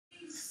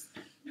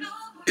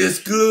It's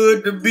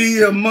good to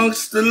be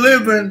amongst the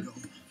living.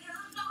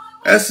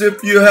 That's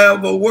if you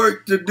have a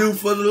work to do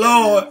for the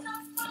Lord.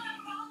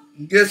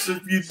 Guess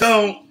if you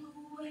don't,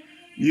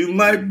 you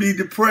might be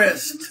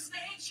depressed.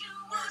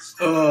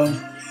 Or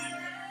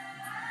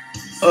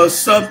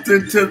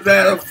something to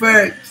that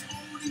effect.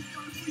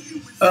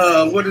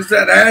 What is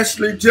that?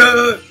 Ashley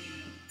Judd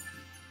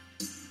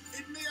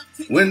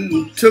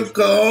took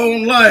her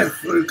own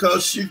life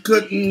because she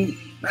couldn't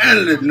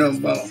handle it no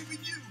more.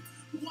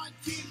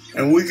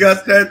 And we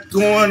got that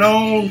going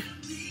on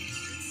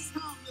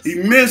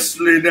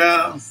immensely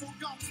now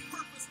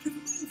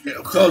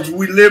because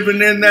we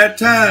living in that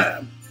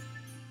time.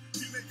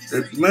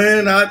 That,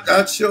 man,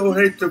 I sure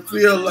hate to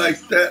feel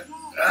like that.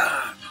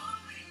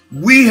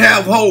 We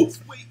have hope.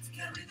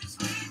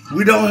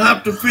 We don't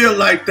have to feel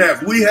like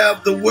that. We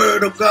have the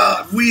Word of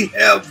God. We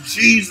have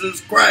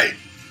Jesus Christ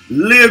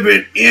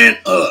living in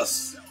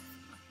us.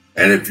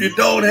 And if you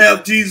don't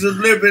have Jesus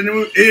living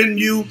in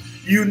you,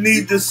 you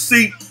need to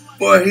seek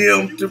for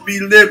Him to be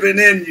living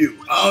in you.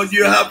 All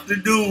you have to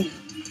do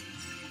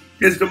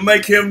is to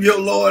make Him your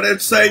Lord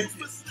and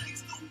Savior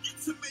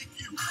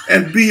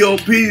and be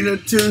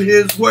obedient to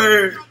His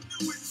Word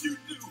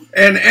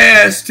and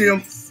ask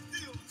Him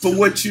for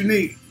what you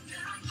need,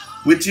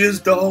 which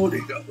is the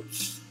Holy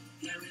Ghost.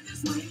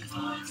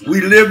 We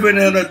living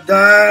in a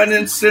dying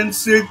and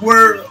sin-sick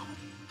world.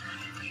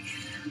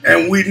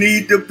 And we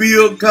need to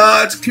build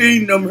God's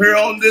kingdom here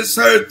on this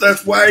earth.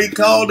 That's why He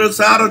called us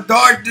out of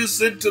darkness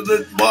into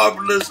the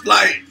marvelous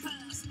light.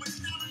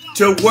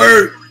 To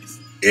work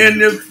in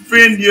the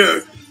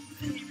vineyard,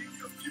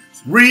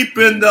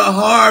 reaping the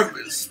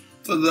harvest.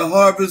 For the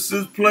harvest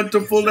is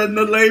plentiful and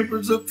the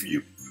labors are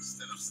few.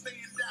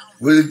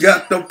 We've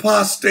got the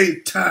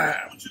apostate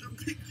time.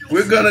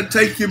 We're going to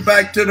take you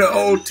back to the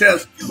Old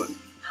Testament.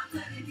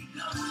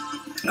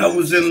 I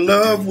was in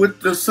love with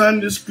the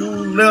Sunday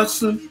school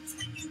lesson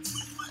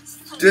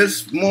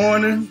this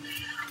morning.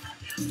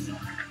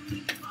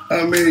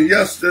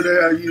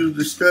 Yesterday I used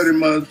to study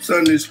my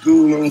Sunday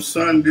school on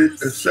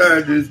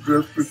Saturdays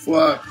just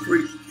before I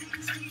preach,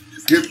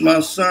 get my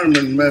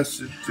sermon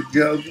message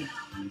together.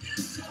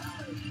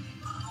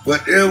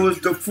 But it was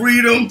the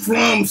freedom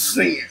from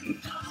sin.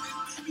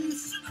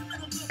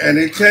 And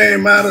it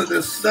came out of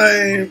the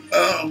same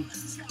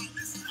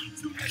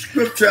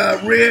scripture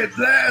I read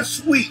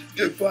last week,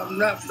 if I'm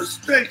not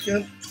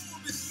mistaken.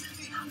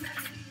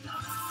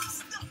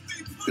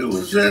 It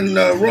was in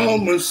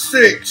Romans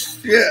 6,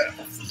 yeah.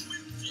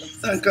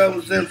 I think I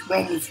was in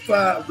Romans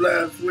 5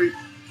 last week.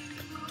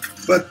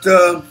 But,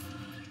 to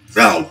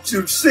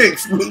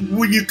 6,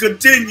 will you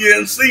continue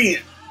in sin?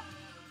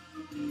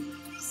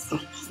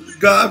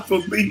 God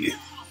forbid.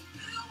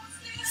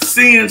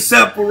 Sin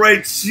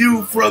separates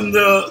you from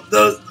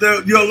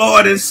your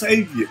Lord and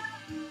Savior.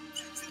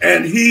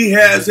 And He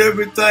has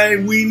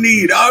everything we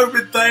need.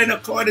 Everything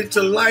according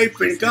to life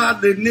and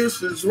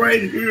godliness is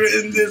right here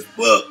in this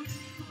book.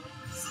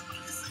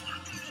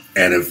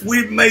 And if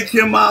we make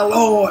Him our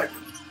Lord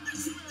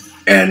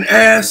and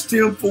ask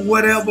Him for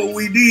whatever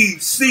we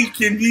need,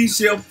 seek and ye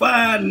shall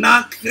find,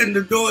 knock and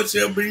the door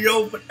shall be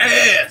open,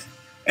 ask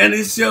and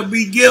it shall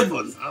be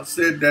given. I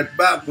said that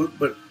backwards,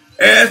 but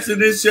ask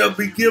and it shall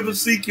be given,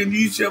 seek and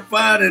ye shall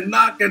find, and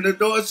knock and the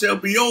door shall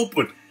be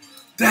open.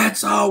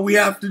 That's all we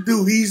have to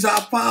do. He's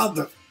our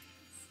Father.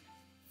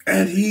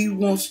 And He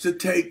wants to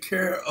take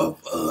care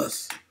of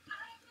us.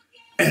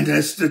 And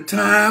as the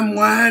time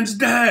winds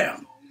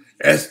down,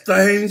 as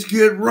things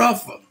get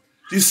rougher,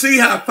 you see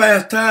how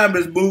fast time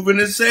is moving.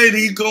 It said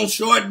He's going to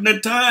shorten the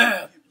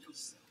time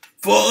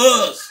for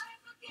us.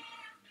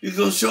 He's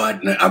going to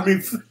shorten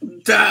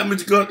it. Time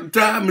is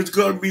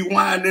going to be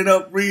winding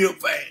up real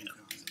fast.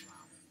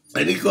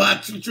 And He's going to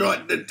have to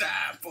shorten the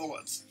time for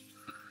us.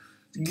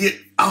 Get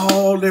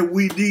all that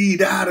we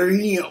need out of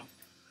Him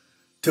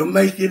to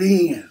make it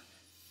in.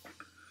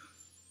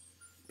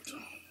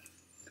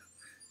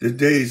 The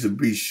days will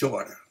be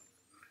shorter.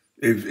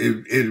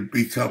 It'll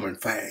be coming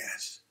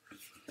fast.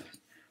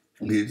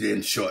 It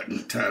didn't shorten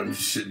the time.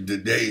 The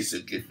days are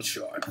getting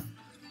shorter.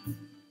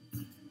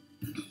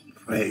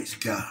 Praise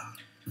God.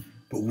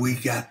 But we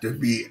got to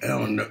be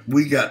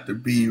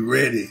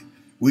ready.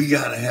 We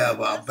got to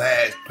have our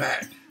bags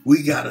packed.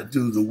 We got to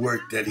do the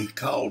work that He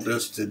called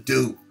us to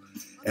do.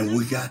 And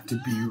we got to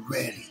be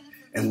ready.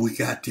 And we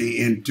got to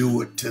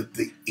endure it to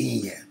the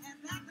end.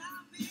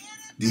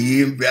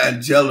 The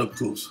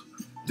evangelicals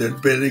that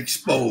have been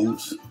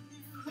exposed,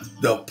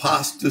 the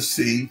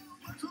apostasy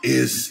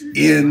is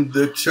in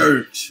the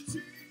church.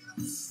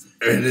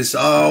 And it's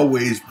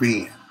always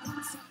been.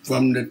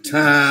 From the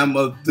time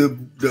of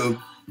the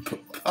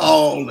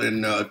Paul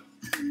and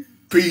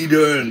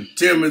Peter and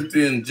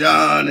Timothy and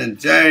John and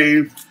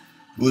James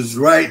was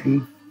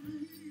writing,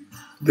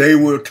 they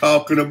were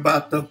talking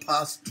about the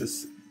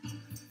apostasy.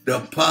 The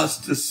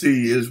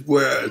apostasy is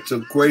where it's a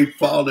great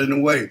falling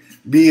away.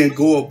 Men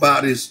go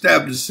about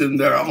establishing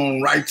their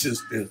own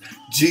righteousness.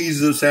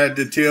 Jesus had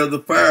to tell the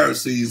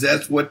Pharisees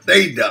that's what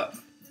they done.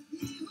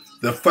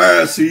 The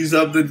Pharisees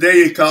of the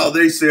day called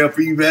themselves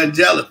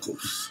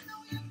evangelicals.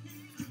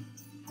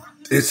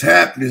 It's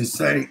happening,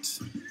 saints.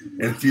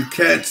 And if you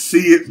can't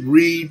see it,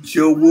 read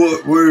your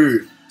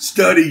word.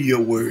 Study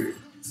your word.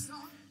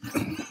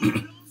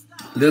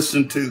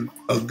 Listen to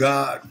a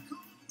God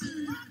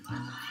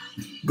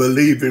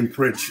believing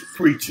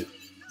preacher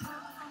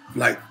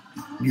like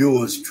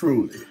yours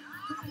truly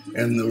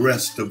and the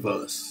rest of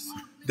us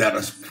that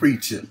are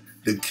preaching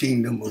the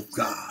kingdom of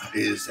God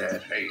is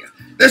at hand.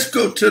 Let's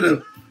go to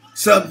the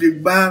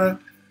subject matter.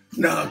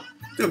 Now,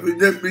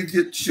 let me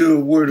get you a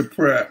word of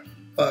prayer.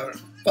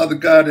 Father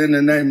God, in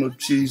the name of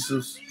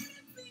Jesus,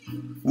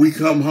 we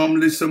come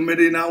humbly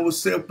submitting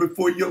ourselves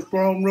before your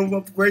throne room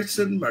of grace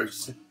and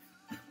mercy.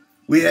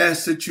 We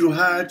ask that you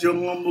hide your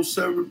humble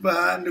servant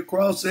behind the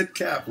cross at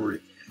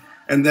Calvary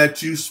and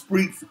that you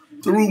speak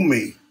through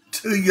me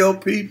to your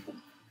people.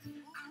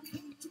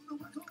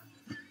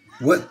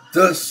 What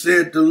thus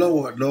said the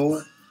Lord,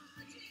 Lord?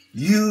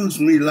 Use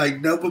me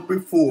like never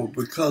before,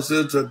 because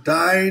there's a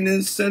dying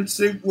and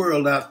sensitive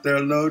world out there,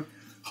 Lord,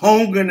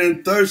 hungering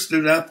and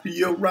thirsting after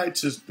your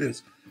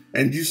righteousness.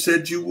 And you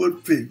said you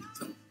would feed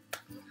them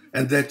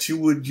and that you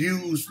would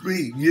use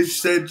me. You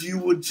said you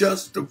would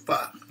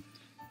justify,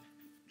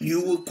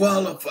 you would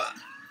qualify,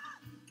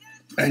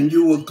 and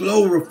you would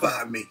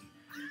glorify me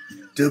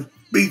to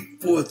speak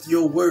forth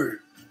your word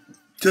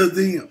to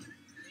them.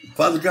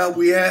 Father God,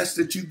 we ask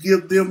that you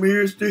give them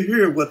ears to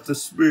hear what the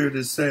Spirit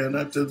is saying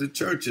unto the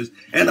churches,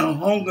 and a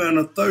hunger and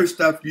a thirst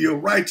after your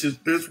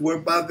righteousness,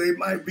 whereby they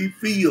might be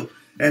filled,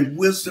 and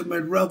wisdom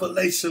and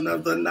revelation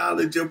of the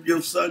knowledge of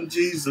your Son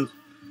Jesus,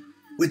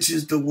 which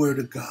is the word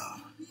of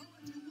God.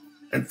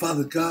 And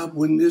Father God,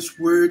 when this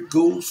word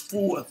goes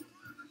forth,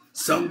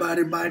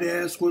 somebody might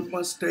ask, what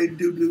must they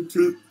do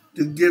to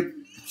get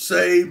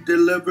saved,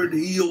 delivered,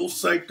 healed,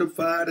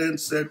 sanctified, and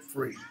set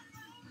free?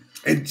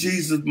 In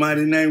Jesus'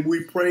 mighty name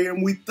we pray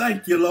and we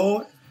thank you,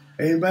 Lord.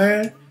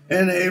 Amen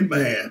and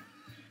amen.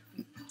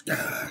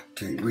 I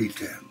can't read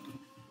that.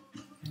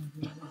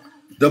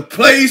 The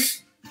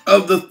place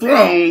of the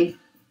throne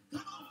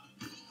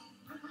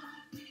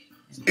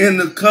in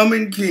the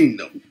coming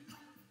kingdom.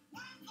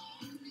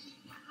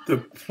 The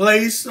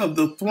place of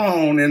the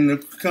throne in the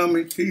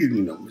coming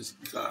kingdom is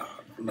God.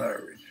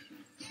 Glory.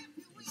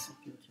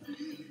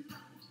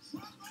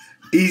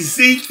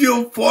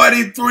 Ezekiel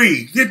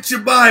 43. Get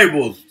your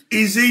Bibles.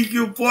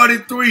 Ezekiel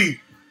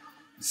 43,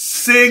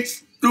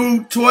 6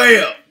 through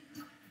 12.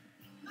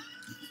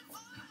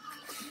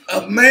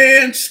 A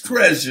man's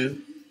treasure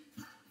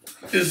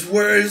is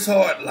where his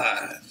heart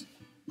lies.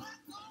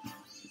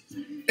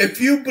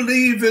 If you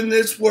believe in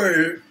this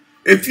word,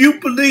 if you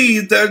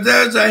believe that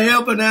there's a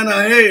heaven and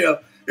a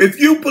hell, if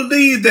you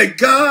believe that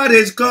God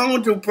is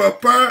going to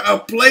prepare a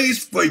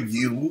place for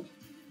you,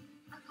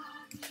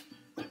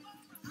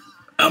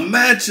 a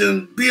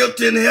mansion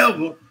built in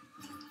heaven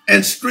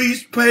and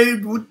streets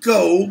paved with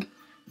gold,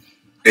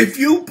 if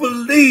you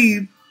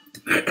believe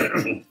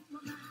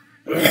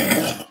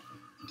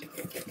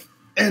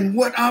in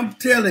what I'm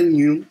telling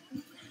you,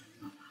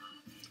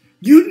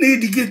 you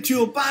need to get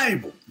you a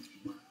Bible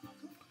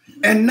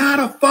and not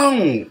a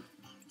phone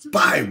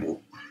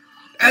Bible.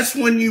 That's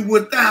when you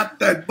without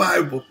that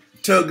Bible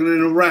tugging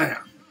it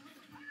around.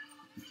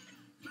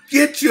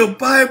 Get your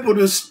Bible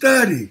to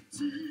study.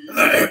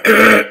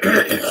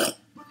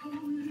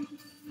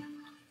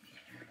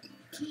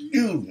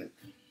 Excuse me.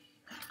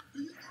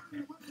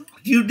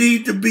 You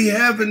need to be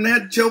having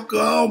that joker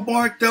all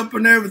marked up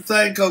and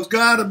everything, because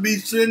God will be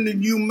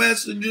sending you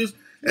messages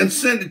and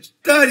sending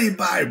study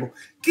Bible.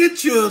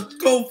 Get your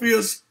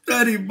Schofield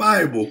study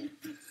Bible.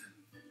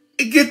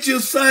 And get your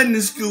Sunday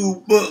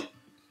school book.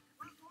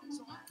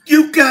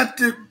 You got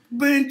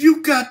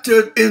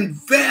to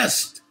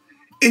invest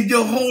in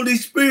your Holy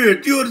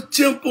Spirit. You're the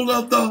temple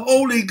of the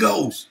Holy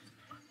Ghost.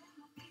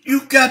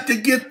 You got to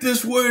get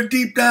this word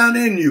deep down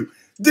in you.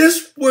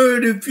 This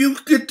word, if you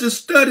get to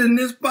studying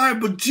this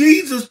Bible,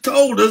 Jesus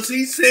told us,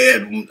 he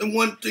said,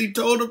 when he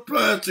told the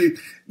Pharisee,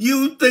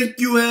 you think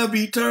you have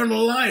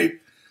eternal life.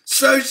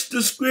 Search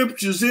the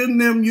scriptures. In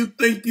them you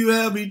think you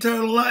have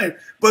eternal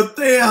life. But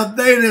they are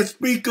they that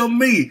speak of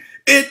me.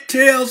 It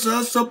tells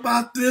us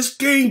about this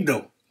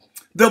kingdom.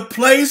 The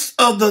place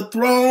of the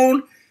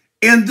throne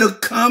in the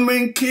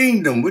coming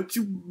kingdom. What,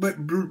 you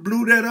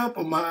blew that up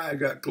or my eye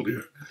got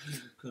clear?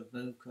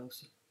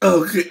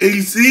 Okay,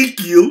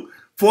 Ezekiel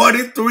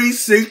 43,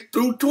 6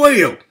 through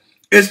 12.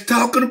 It's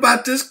talking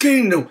about this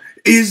kingdom.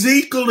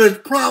 Ezekiel is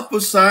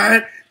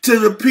prophesying to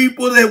the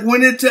people that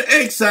went into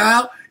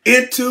exile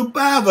into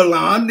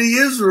Babylon, the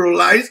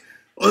Israelites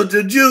or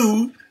the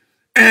Jews,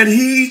 and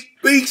he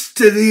speaks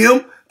to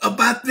them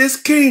about this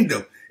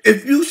kingdom.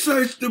 If you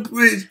search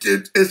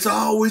it's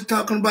always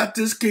talking about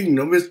this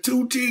kingdom. It's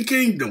two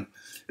kingdoms.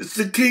 It's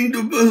the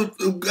kingdom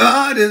of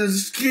God and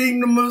it's the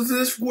kingdom of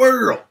this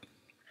world.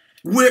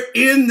 We're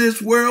in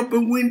this world,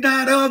 but we're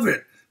not of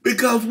it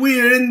because we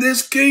are in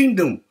this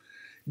kingdom.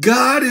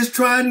 God is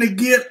trying to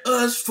get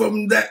us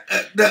from the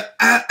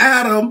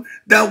Adam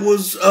that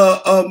was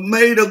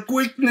made a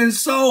quickening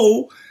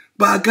soul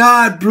by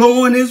God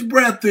blowing his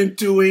breath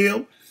into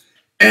him.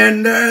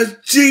 And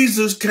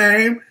Jesus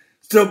came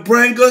to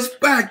bring us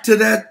back to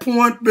that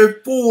point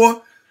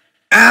before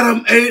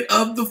Adam ate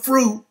of the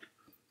fruit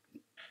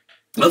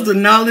of the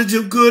knowledge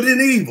of good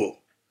and evil.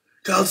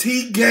 Because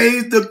he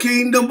gave the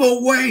kingdom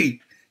away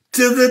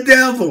to the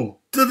devil,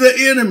 to the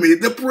enemy,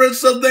 the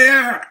prince of the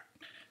air.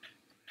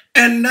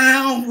 And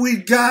now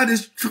God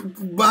is,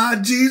 by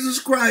Jesus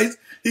Christ,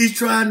 he's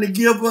trying to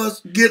get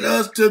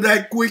us to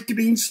that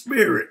quickening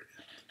spirit.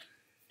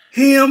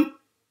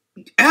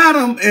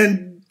 Adam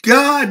and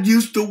God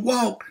used to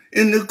walk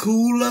in the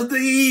cool of the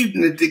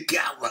evening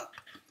together.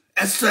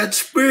 That's that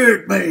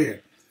spirit, man.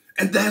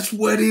 And that's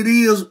what it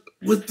is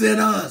within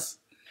us.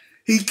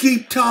 He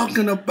keep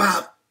talking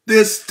about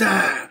this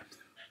time.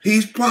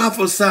 He's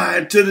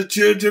prophesying to the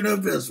children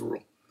of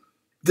Israel.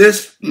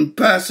 This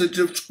passage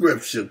of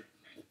scripture.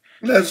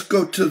 Let's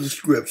go to the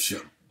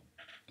scripture.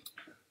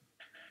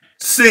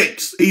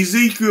 6,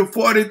 Ezekiel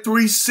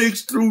 43,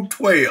 6 through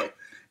 12.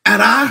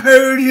 And I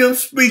heard him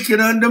speaking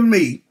unto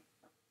me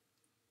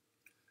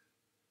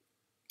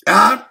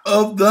out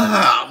of the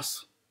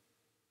house,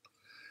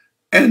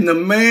 and the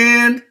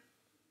man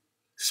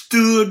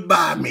stood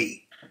by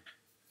me.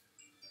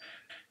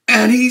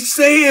 And he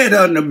said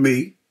unto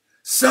me,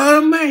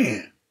 Son of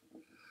man,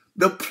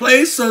 the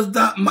place of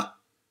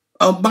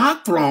my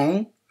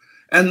throne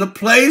and the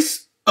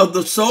place of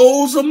the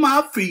soles of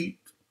my feet,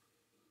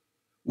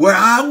 where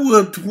I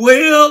will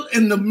dwell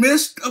in the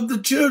midst of the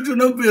children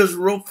of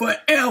Israel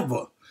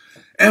forever,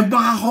 and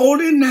my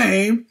holy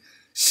name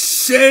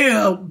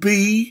shall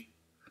the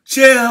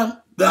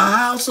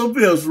house of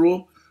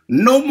Israel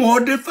no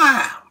more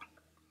defile,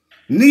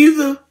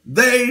 neither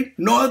they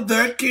nor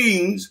their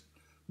kings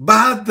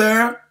by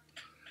their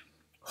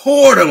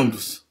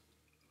whoredoms,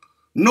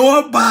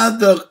 nor by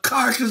the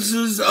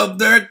carcasses of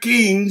their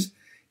kings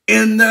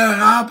in their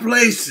high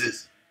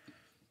places.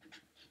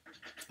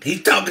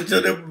 He's talking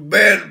to the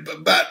man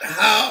about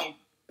how,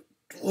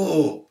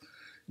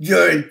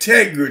 your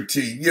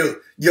integrity,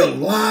 your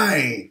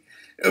lying.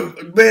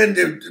 Man,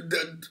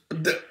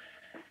 the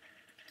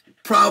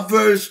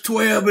Proverbs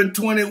 12 and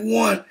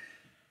 21,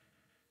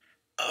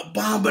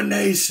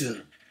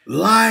 abomination.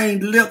 Lying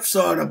lips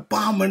are an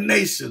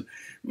abomination.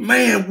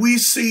 Man, we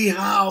see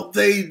how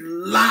they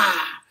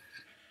lie.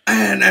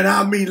 And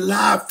I mean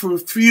lie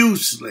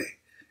profusely.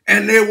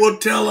 And they will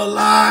tell a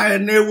lie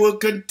and they will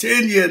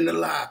continue in the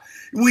lie.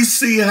 We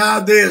see how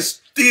they're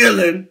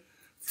stealing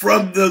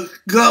from the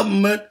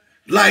government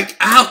like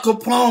Al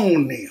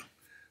Capone now.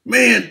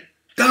 Man,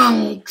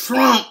 Donald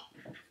Trump,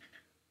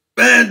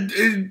 man,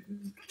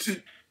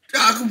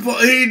 Al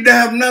Capone, he didn't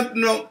have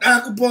nothing on,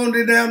 Al Capone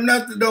didn't have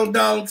nothing on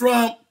Donald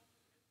Trump.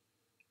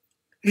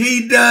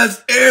 He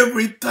does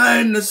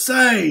everything the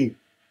same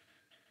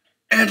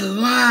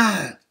and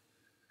lies.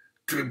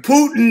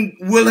 Putin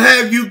will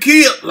have you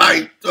killed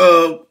like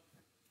Al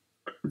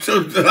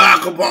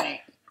Capone.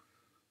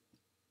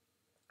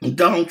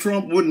 Donald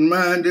Trump wouldn't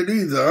mind it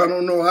either. I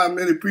don't know how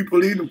many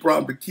people he'd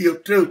probably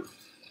killed too.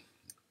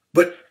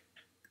 But,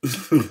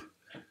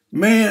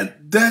 man,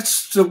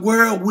 that's the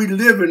world we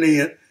living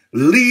in.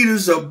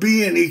 Leaders are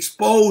being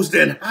exposed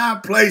in high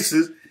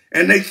places,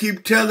 and they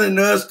keep telling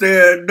us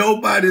that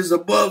nobody's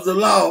above the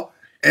law,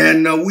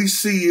 and we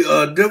see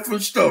a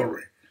different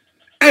story.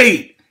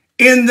 8,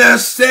 in their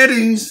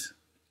settings,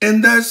 in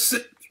their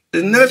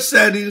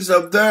settings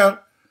of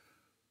their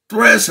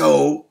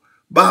threshold,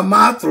 by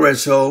my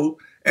threshold,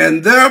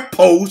 and their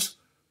post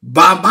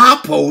by my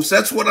post.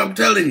 That's what I'm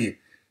telling you.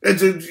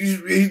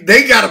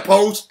 They got a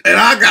post and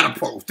I got a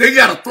post. They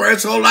got a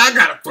threshold, I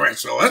got a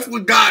threshold. That's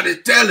what God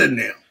is telling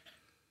them.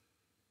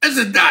 This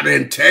is not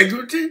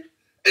integrity.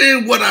 It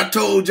ain't what I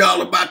told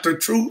y'all about the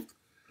truth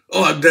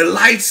or a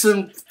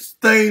delightsome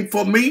thing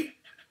for me.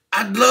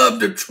 I love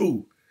the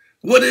truth.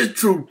 What is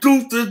truth?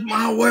 Truth is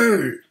my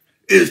word,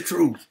 is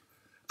truth.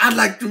 I'd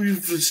like you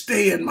to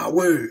stay in my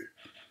word.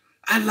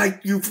 I'd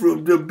like you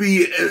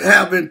to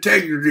have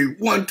integrity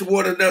one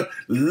toward another.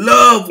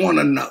 Love one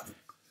another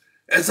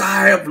as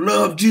I have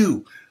loved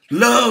you.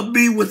 Love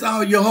me with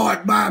all your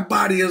heart, mind,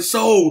 body, and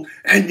soul,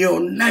 and your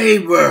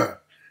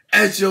neighbor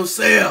as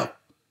yourself.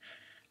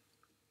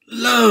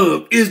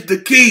 Love is the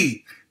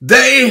key.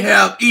 They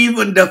have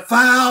even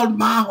defiled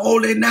my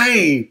holy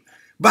name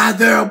by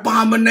their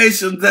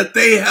abominations that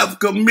they have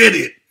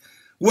committed.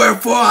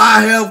 Wherefore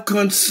I have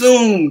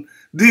consumed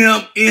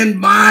them in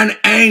mine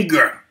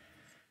anger.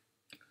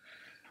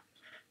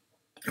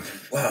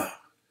 Wow.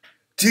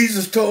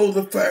 Jesus told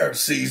the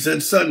Pharisees in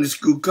Sunday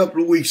school a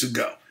couple of weeks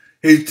ago.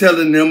 He's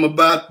telling them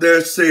about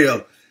their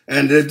self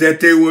and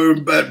that they were,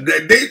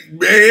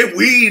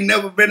 we ain't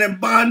never been in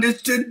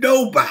bondage to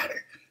nobody.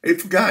 They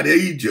forgot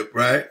Egypt,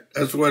 right?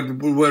 That's where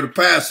the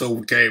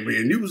Passover came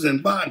in. You was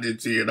in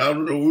bondage here. I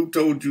don't know who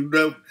told you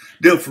that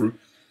different.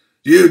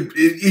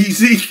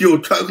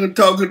 Ezekiel talking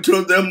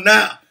to them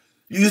now.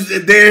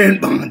 They're in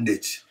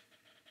bondage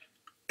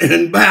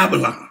in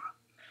Babylon.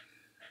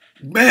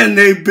 Man,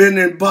 they've been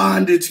in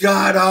bondage.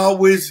 God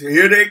always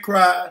hear they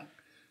cry,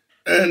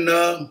 and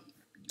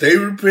they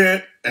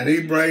repent, and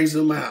he brings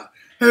them out.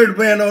 Heard a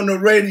man on the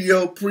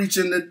radio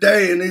preaching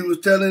today, and he was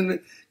telling me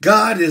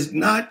God is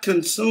not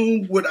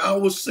consumed with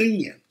our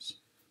sins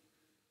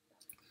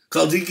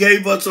because he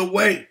gave us a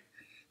way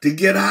to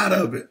get out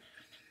of it.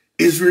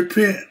 Is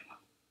repent.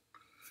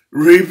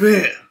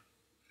 Repent.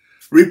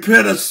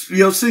 Repent of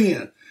your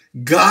sin.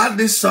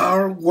 Godly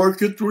sorrow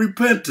worketh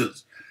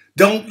repentance.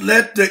 Don't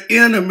let the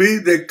enemy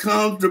that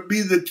comes to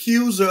be the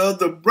accuser of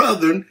the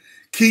brethren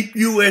keep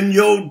you in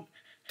your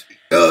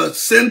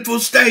sinful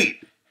state.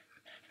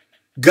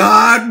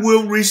 God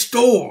will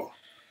restore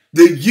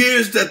the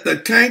years that the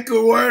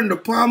cankerworm, the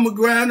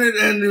pomegranate,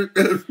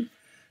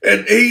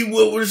 and he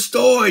will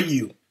restore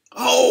you.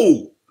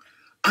 Oh,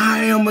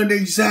 I am an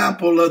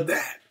example of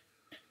that.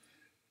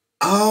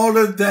 All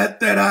of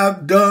that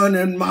I've done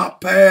in my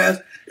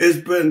past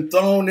has been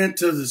thrown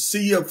into the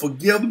sea of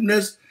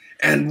forgiveness,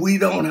 and we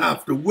don't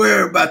have to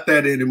worry about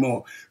that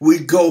anymore. We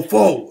go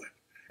forward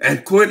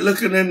and quit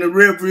looking in the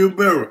rearview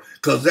mirror,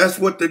 because that's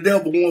what the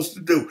devil wants to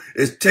do,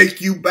 is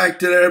take you back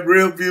to that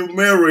rearview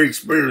mirror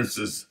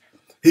experiences.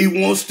 He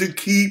wants to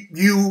keep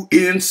you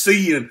in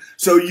sin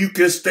so you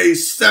can stay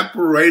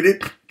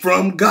separated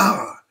from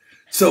God.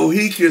 So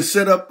he can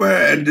sit up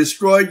there and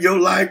destroy your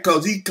life,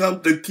 because he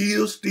comes to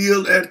kill,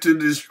 steal, and to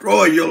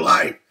destroy your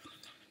life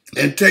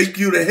and take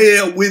you to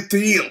hell with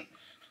him.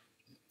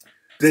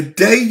 The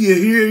day you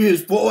hear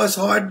his voice,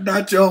 harden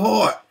not your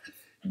heart.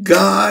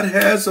 God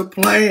has a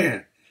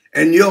plan,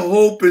 and your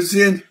hope is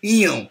in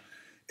him.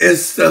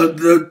 It's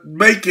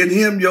making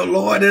him your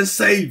Lord and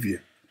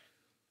Savior.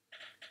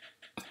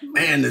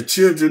 Man, the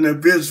children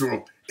of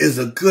Israel is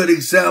a good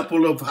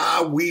example of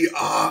how we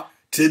are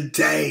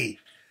today,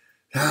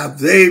 how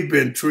they've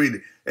been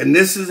treated. And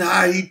this is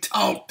how he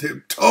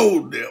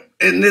told them.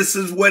 And this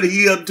is what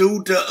he'll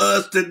do to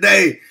us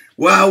today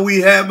while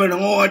we having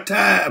hard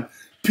time.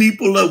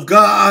 People of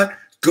God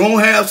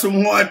gonna have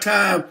some hard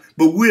time,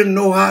 but we'll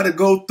know how to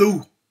go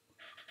through.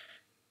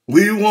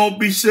 We won't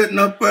be sitting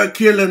up there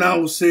killing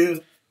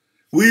ourselves.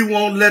 We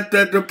won't let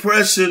that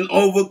depression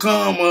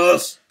overcome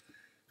us,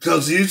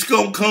 because it's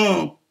going to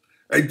come.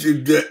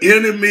 The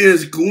enemy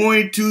is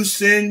going to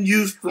send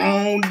you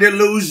strong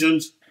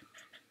delusions.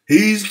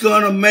 He's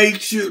going to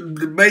make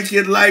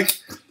it like,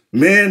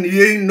 man,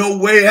 there ain't no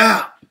way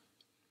out.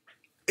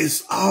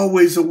 It's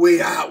always a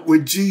way out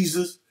with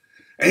Jesus.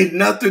 Ain't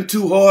nothing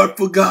too hard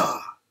for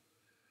God.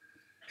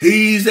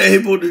 He's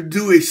able to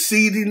do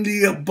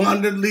exceedingly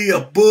abundantly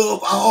above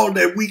all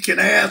that we can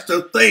ask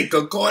or think,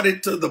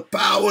 according to the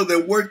power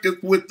that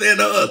worketh within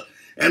us.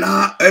 And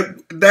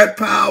that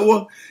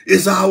power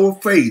is our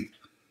faith.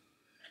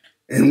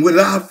 And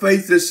without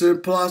faith, it's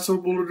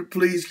impossible to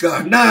please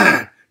God.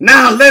 9.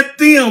 Now let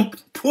them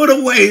put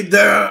away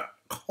their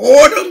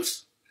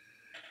whoredoms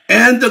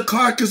and the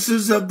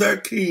carcasses of their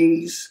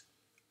kings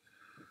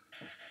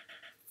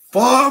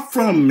far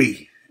from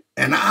me,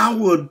 and I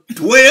will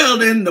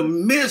dwell in the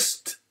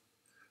midst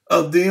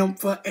of them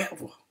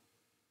forever.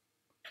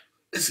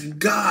 This is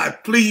God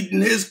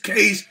pleading his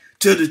case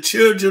to the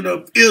children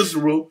of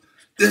Israel.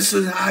 This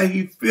is how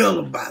he feel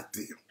about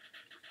them.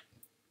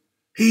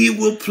 He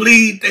will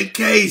plead the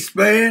case,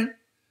 man.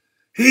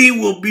 He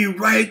will be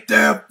right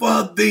there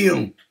for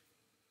them.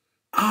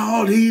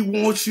 All he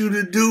wants you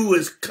to do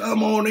is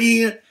come on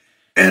in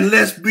and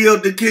let's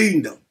build the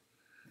kingdom.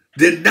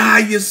 Deny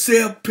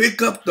yourself,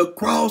 pick up the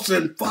cross,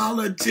 and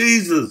follow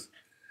Jesus.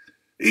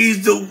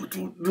 He's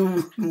the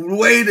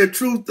way, the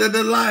truth, and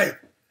the life.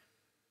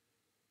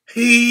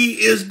 He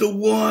is the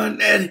one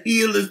that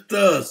healeth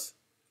us.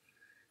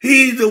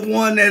 He's the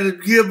one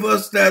that gives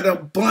us that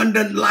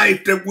abundant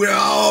life that we're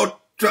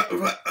all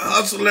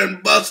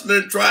hustling,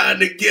 bustling, trying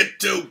to get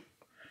to.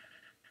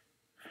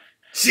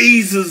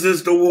 Jesus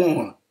is the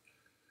one.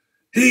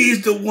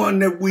 He's the one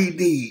that we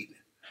need.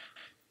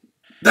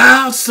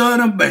 Thou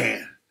son of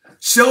man,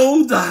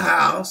 show the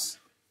house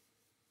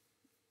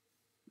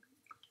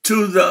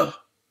to the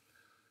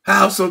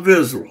house of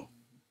Israel,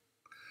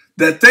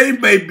 that they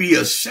may be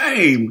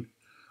ashamed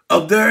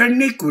of their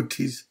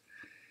iniquities,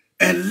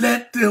 and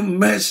let them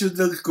measure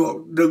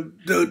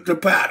the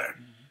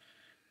pattern.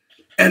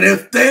 And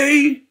if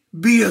they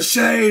be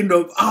ashamed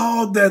of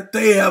all that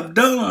they have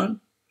done,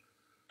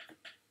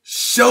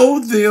 show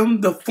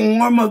them the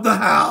form of the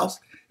house,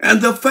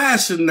 and the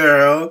fashion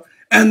thereof,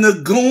 and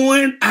the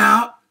going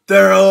out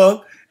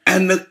thereof,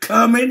 and the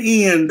coming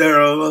in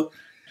thereof,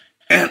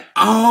 and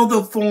all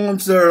the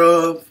forms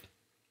thereof,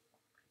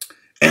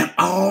 and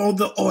all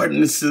the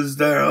ordinances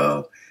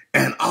thereof,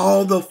 and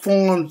all the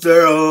forms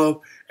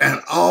thereof, and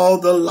all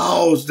the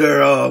laws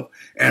thereof,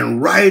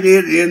 and write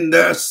it in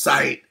their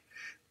sight,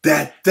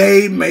 that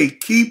they may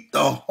keep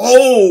the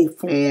whole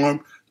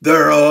form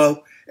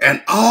thereof,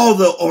 and all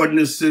the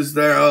ordinances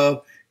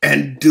thereof,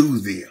 and do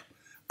them.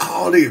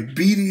 All the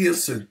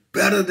obedience is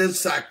better than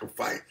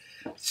sacrifice.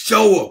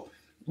 Show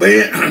them,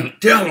 man,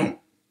 tell them.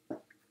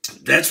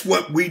 That's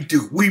what we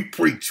do. We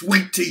preach,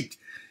 we teach.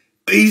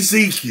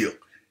 Ezekiel,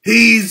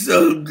 he's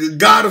a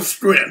God of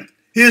strength.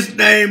 His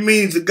name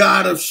means a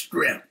God of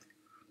strength.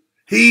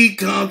 He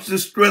comes to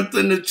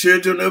strengthen the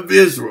children of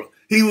Israel.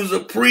 He was a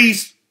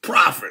priest,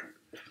 prophet.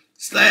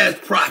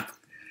 / prophet.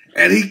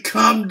 And he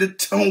come to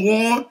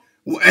warn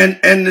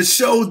and to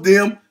show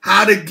them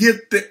how to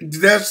get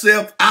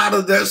themselves out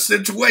of their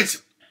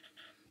situation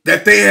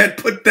that they had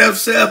put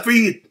themselves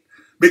in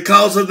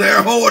because of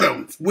their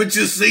whoredoms, which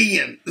is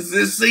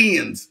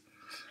sins.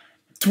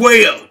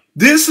 12.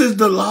 This is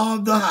the law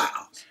of the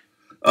house.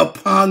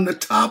 Upon the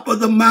top of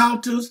the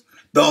mountains,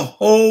 the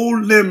whole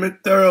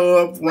limit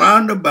thereof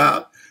round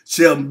about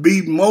shall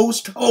be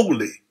most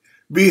holy.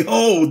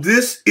 Behold,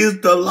 this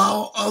is the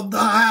law of the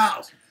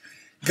house.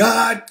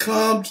 God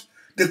comes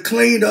to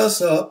clean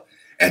us up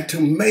and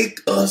to make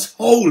us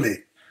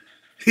holy.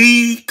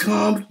 He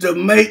comes to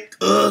make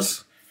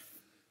us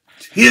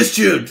his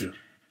children.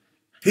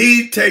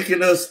 He's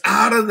taking us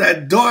out of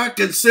that dark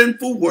and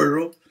sinful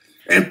world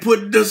and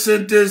putting us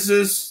into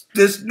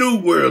this new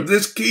world,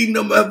 this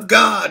kingdom of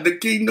God, the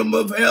kingdom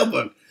of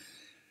heaven.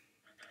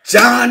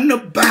 John the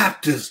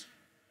Baptist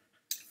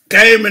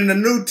came in the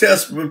New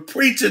Testament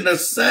preaching the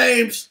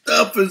same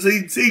stuff as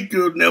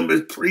Ezekiel and them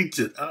is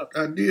preaching.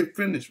 I did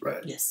finish,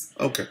 right? Yes.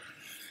 Okay.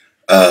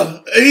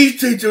 He's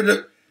teaching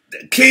the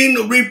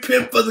kingdom,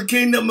 repent for the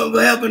kingdom of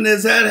heaven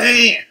is at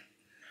hand.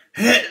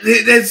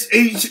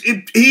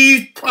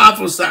 He's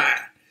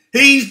prophesying.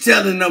 He's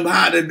telling them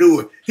how to do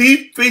it.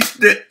 He fixed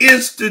the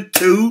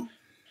institute.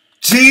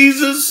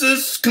 Jesus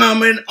is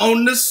coming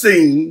on the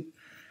scene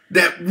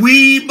that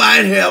we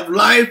might have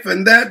life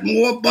and that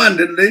more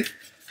abundantly.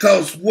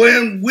 Because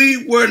when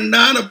we were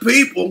not a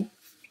people,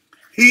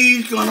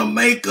 he's going to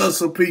make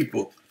us a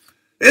people.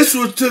 This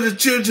was to the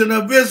children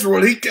of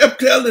Israel. He kept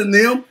telling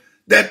them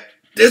that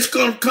it's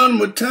going to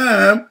come a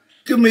time.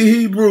 Give me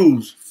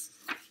Hebrews.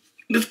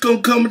 It's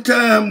going to come a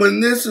time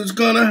when this is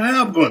going to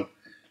happen.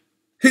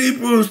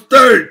 Hebrews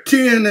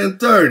 10 and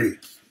 30.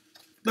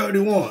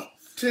 31.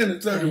 10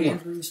 and 31.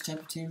 Hebrews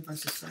chapter 10,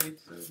 verses 30 to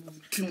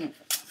 31.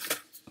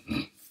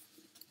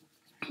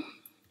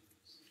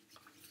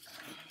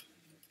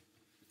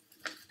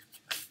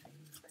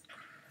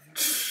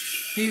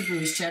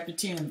 Hebrews chapter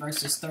 10,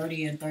 verses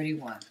 30 and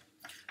 31.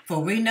 For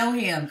we know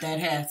him that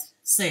hath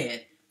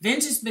said,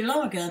 Vengeance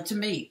belongeth unto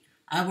me,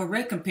 I will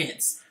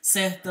recompense,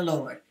 saith the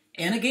Lord.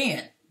 And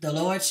again, the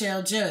Lord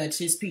shall judge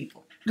his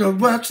people. So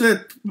watch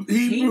that.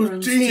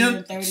 Hebrews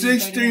 10, 30,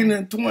 16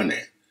 and 20.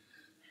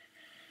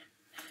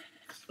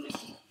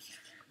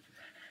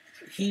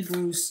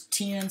 Hebrews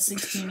 10,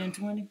 16 and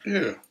 20? Yeah.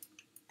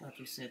 I thought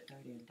you said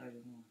 30 and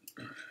 31.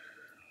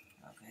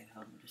 Okay,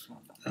 hold on just one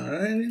moment.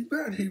 I ain't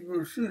about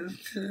Hebrews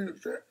 10.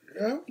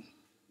 Yeah?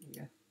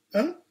 Yeah.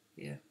 Huh?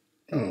 Yeah.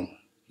 Oh.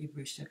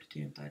 Hebrews chapter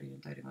 10, 30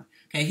 and 31.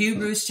 Okay,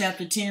 Hebrews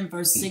chapter 10,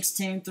 verse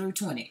 16 through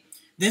 20.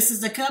 This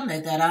is the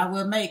covenant that I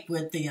will make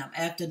with them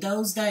after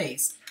those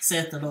days,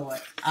 saith the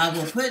Lord. I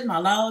will put my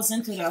laws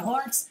into their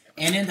hearts,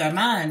 and in their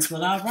minds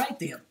will I write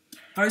them.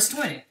 Verse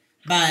 20.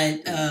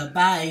 By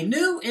a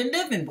new and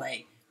living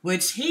way,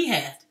 which he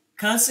hath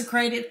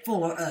consecrated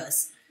for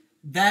us,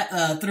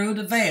 that through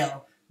the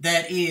veil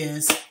that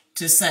is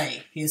to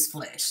say his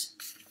flesh.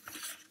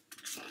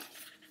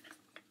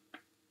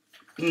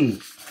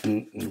 Did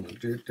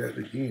that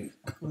again.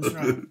 What's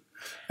wrong?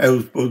 I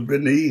was supposed to be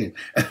in the end.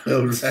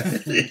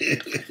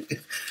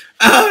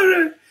 All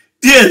right.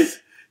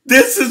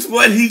 This is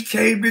what he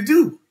came to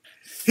do.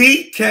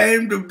 He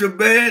came to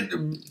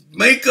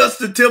make us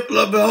the temple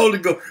of the Holy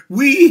Ghost.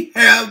 We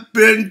are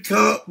being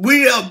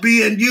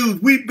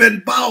used. We've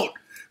been bought.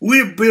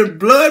 We've been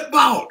blood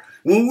bought.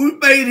 When we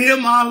made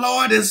him our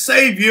Lord and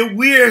Savior,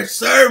 we're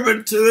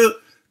serving to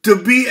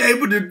be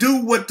able to do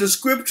what the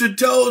scripture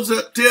tells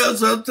us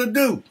to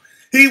do.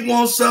 He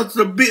wants us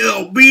to be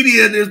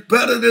obedient is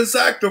better than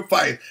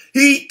sacrifice.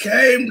 He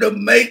came to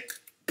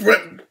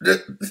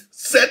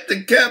set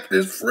the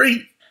captives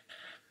free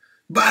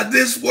by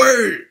this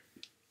word.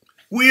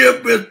 We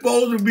are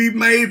supposed to be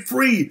made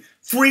free.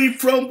 Free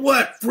from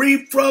what?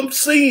 Free from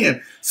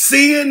sin.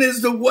 Sin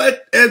is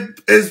what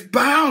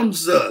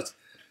bounds us.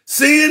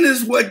 Sin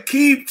is what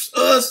keeps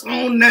us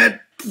on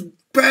that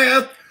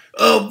path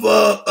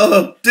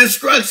of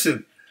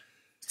destruction.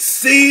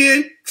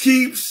 Sin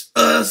keeps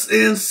us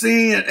in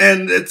sin,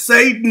 and that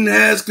Satan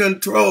has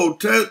control,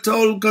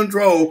 total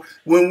control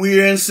when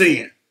we're in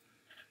sin.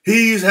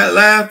 He's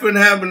laughing,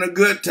 having a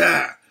good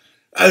time.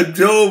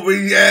 Job,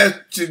 he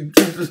asked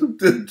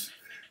the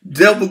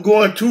devil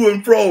going to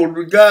and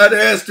fro. God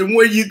asked him,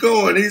 where you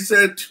going? He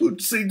said,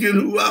 seeking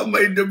who I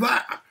may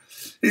devour.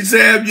 He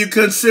said, have you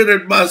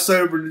considered my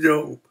servant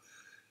Job?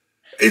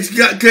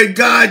 Can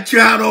God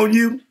count on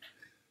you?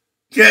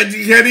 Can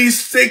he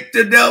stick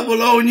the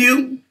devil on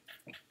you?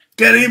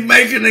 Can he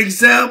make an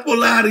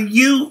example out of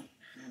you?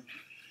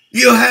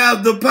 You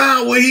have the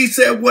power. He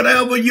said,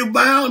 whatever you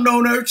bound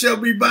on earth shall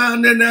be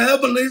bound in the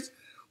heavenlies.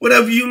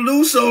 Whatever you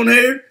loose on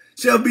earth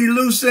shall be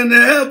loose in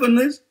the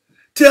heavenlies.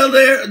 Tell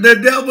the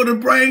devil to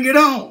bring it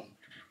on.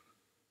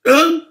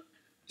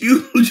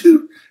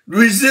 You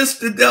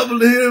resist the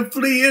devil and he'll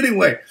flee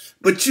anyway.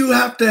 But you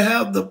have to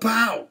have the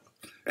power.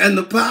 And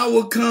the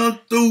power comes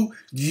through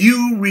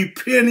you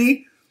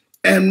repenting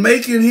and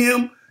making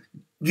him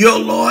your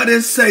Lord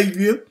and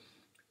Savior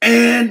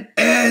and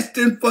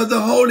asking for the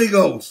Holy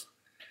Ghost.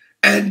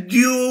 and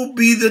you'll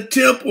be the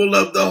temple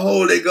of the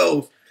Holy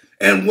Ghost.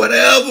 And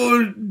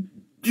whatever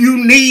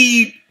you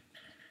need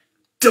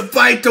to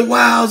fight the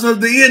wiles of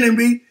the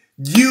enemy,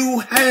 you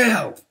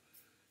have.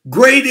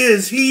 Greater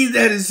is he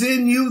that is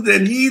in you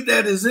than he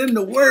that is in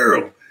the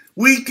world.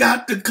 We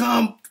got to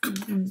come,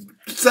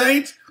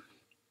 saints.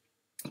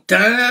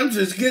 Times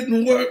is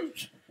getting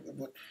worse.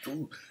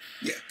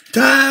 Yeah.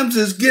 Times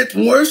is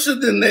getting worse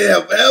than they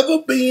have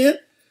ever been,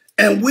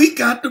 and we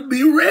got to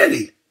be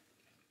ready.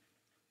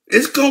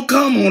 It's going to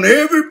come on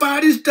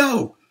everybody's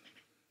door.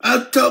 I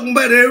was talking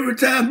about it every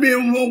time me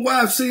and my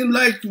wife seemed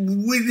like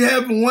we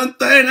having one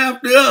thing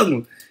after the other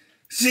one.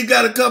 She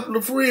got a couple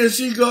of friends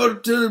she go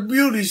to the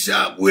beauty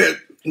shop with.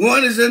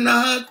 One is in the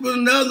hospital,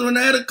 another one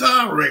had a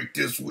car wreck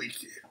this week,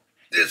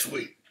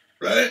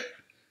 right?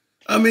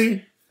 I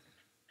mean,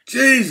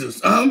 Jesus,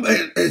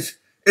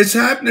 it's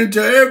happening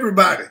to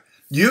everybody.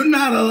 You're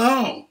not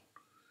alone.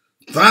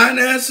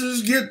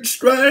 Finances getting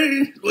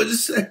strained,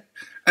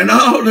 and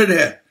all of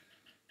that.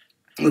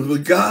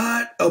 But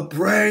God will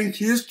bring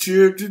his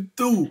children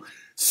through.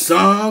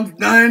 Psalms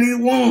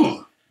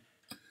 91.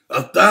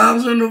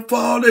 1,000 will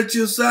fall at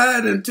your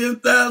side and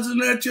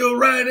 10,000 at your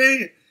right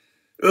hand,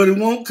 but it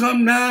won't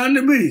come down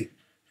to me.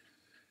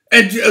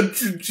 And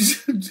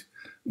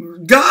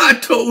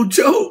God told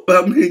Job,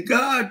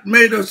 God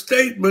made a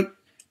statement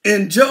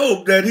in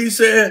Job that he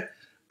said,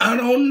 I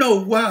don't know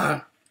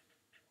why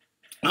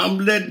I'm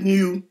letting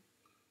you,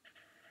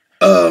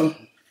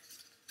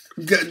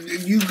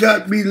 you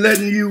got me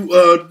letting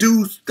you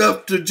do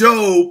stuff to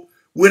Job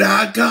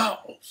without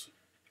cause.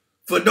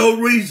 For no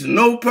reason,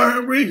 no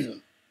apparent reason.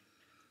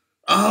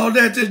 All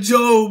that to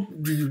Job,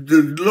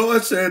 the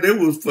Lord said it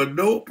was for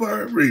no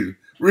apparent reason.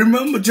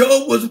 Remember,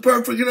 Job was a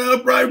perfect and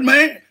upright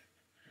man.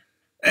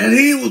 And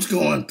he was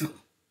going through.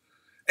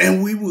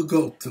 And we will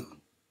go through.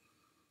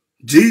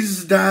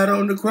 Jesus died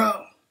on the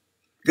cross.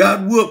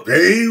 Got whooped.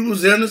 He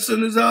was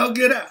innocent as all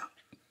get out.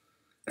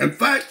 In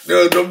fact,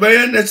 the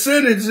man that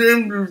sentenced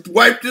him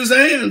wiped his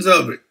hands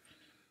of it.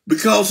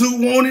 Because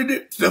who wanted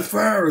it? The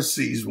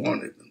Pharisees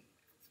wanted it.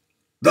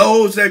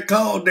 Those that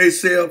called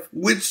themselves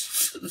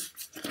witches.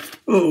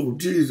 Oh,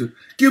 Jesus.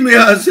 Give me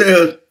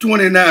Isaiah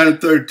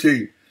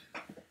 29:13.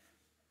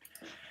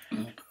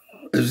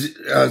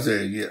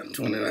 Isaiah,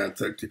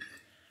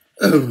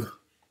 29:13.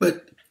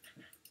 But,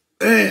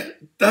 man,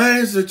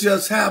 things that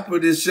just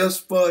happened is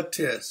just for a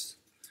test.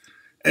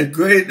 And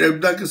great,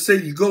 like I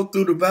said, you go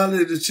through the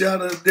valley of the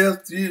shadow of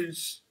death, you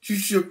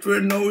should fear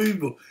no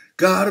evil.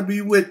 God will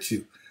be with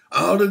you.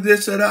 All of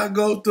this that I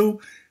go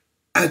through,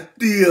 I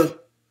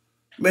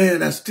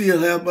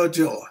still have my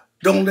joy.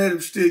 Don't let him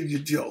steal your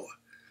joy.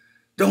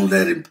 Don't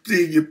let him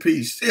steal your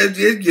peace.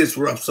 It gets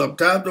rough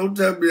sometimes. Don't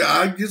tell me.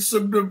 I get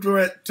some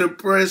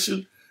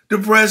depression.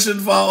 Depression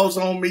falls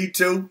on me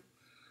too.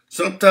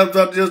 Sometimes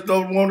I just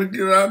don't want to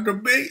get out of the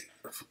bed.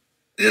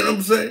 You know what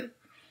I'm saying?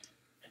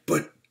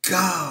 But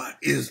God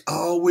is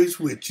always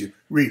with you.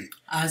 Read it.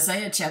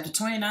 Isaiah chapter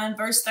 29,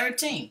 verse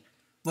 13.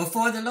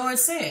 Before the Lord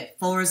said,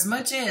 for as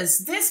much as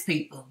this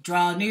people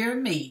draw near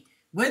me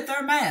with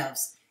their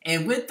mouths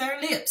and with their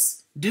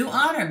lips do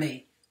honor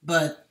me,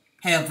 but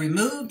have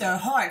removed their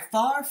heart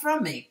far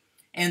from me,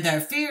 and their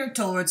fear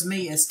towards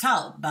me is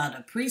taught by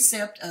the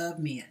precept of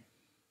men.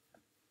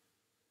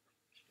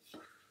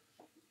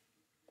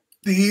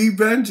 The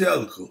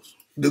evangelicals,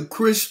 the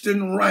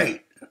Christian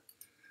right,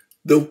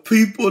 the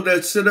people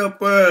that sit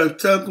up there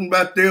talking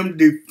about them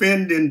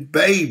defending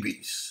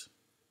babies.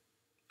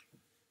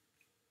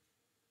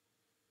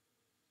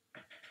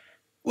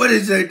 What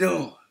is they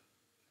doing?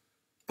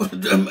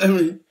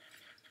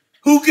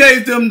 Who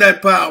gave them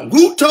that power?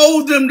 Who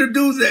told them to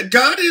do that?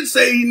 God didn't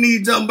say he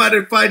needs somebody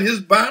to fight his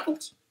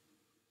battles.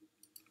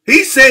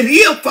 He said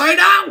he'll fight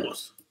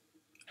ours.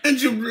 And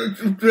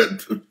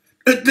didn't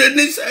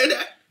he say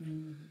that?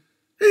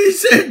 He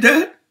said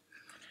that.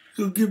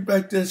 So get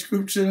back that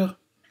scripture.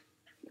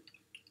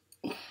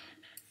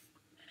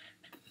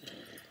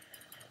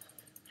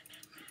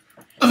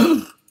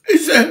 He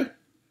said,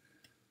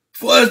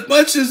 for as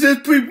much as his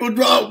people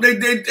draw,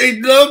 they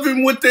love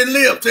him with their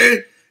lips.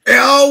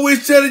 They're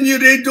always telling you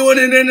they're doing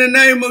it in the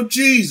name of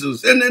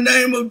Jesus. In the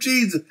name of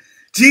Jesus.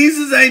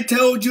 Jesus ain't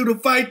told you to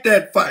fight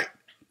that fight.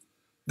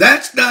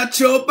 That's not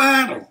your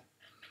battle.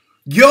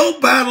 Your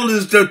battle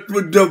is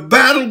the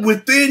battle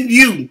within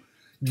you.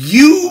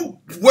 You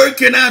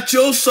working out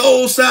your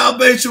soul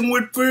salvation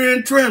with fear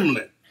and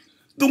trembling.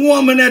 The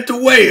woman at the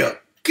well.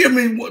 Give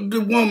me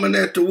the woman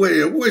at the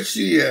well. Where's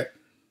she at?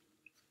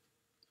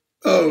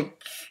 Oh,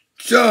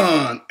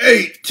 John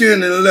 8, 10,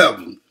 and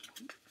 11.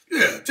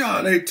 Yeah,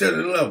 John 8, 10,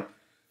 and 11.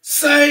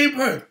 Same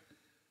her.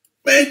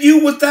 Man,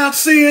 you without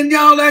sin,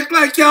 y'all act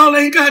like y'all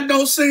ain't got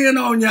no sin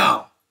on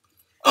y'all.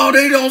 Oh,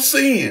 they don't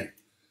sin.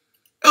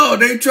 Oh,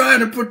 they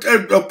trying to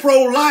protect a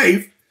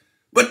pro-life,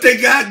 but they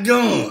got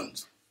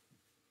guns.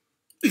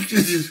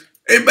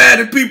 They mad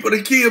at people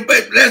to kill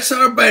baby. That's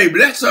her baby.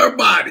 That's her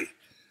body.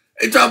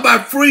 They talk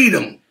about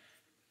freedom.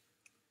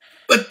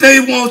 But they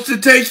want to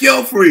take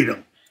your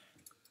freedom.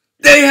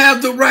 They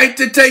have the right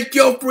to take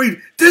your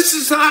freedom. This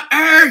is how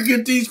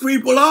arrogant these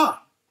people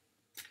are.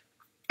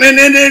 And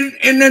then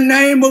in the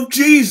name of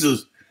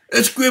Jesus,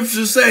 the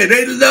scriptures say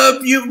they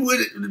love you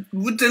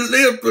with their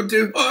lips, but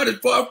their heart is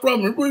far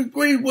from it.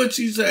 Read what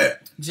she said.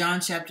 John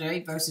chapter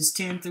 8, verses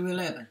 10 through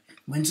 11.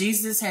 When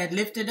Jesus had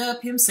lifted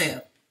up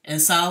himself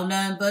and saw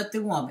none but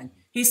the woman,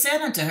 he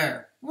said unto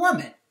her,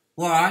 Woman,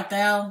 where art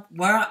thou?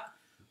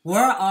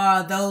 Where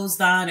are those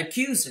thine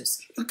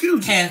accusers?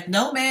 Hath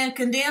no man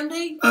condemned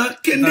thee?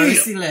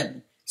 Verse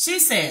 11. She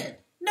said,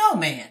 No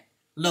man,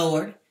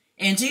 Lord.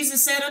 And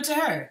Jesus said unto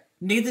her,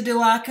 Neither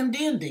do I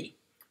condemn thee.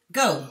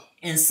 Go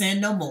and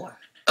sin no more.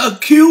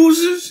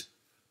 Accusers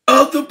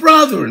of the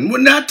brethren.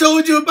 When I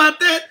told you about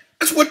that,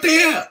 that's what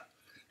they are.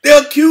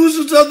 They're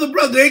accusers of the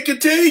brother. They can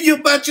tell you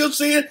about your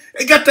sin.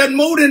 They got that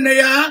mote in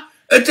their eye.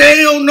 And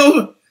they don't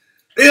know.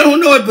 They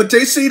don't know it, but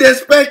they see that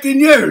speck in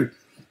yours.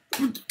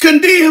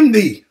 Condemn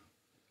thee.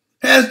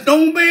 Has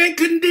no man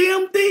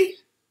condemned thee?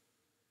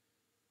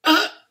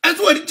 That's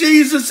what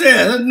Jesus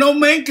said. Has no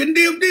man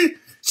condemned thee?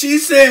 She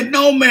said,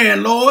 No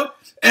man, Lord.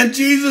 And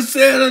Jesus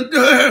said unto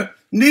her,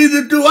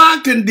 Neither do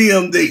I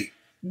condemn thee.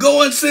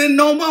 Go and sin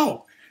no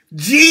more.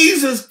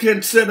 Jesus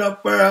can sit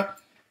up there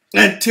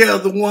and tell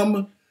the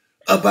woman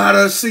about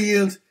her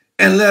sins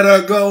and let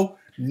her go.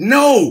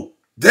 No,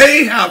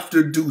 they have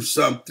to do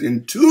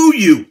something to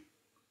you.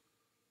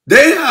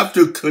 They have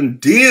to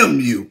condemn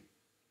you.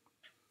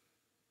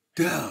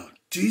 Down.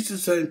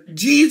 Jesus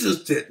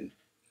didn't,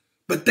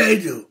 but they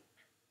do.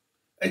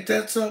 Ain't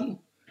that something?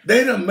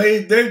 They done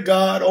made their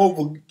God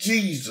over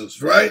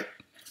Jesus, right?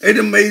 They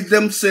done made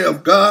themselves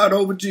God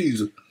over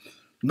Jesus.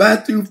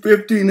 Matthew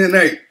 15 and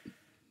 8.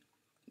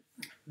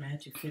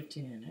 Matthew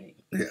 15 and 8.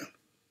 Yeah.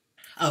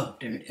 Oh,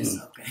 there it is.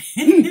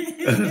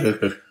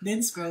 Okay.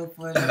 Then scroll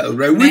further.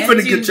 Right. We're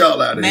finna get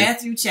y'all out of here.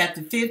 Matthew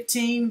chapter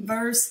 15,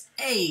 verse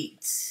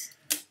 8.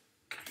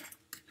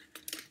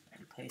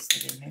 Paste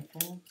it in here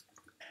for him.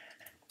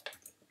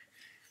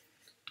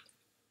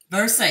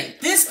 Verse 8.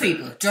 This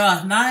people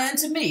draweth nigh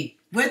unto me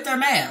with their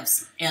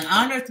mouths, and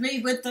honoreth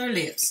me with their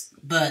lips,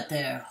 but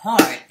their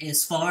heart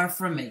is far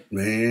from me.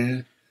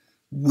 Man,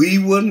 we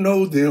will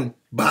know them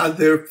by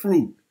their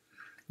fruit.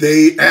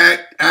 They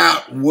act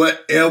out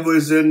whatever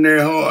is in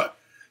their heart.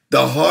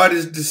 The heart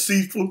is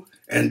deceitful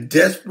and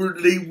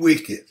desperately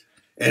wicked.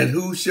 And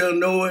who shall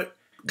know it?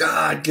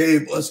 God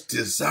gave us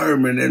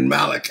discernment in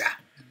Malachi.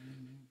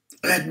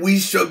 That we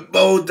should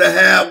both to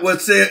have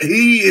what's in.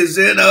 He is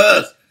in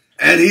us.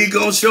 And he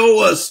gonna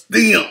show us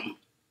them.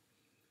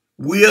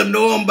 We'll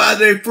know them by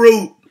their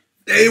fruit.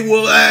 They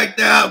will act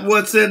out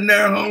what's in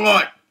their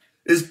heart.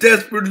 It's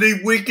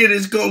desperately wicked.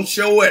 It's gonna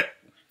show it.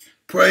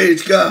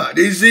 Praise God.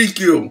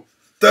 Ezekiel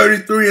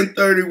 33 and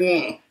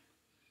 31.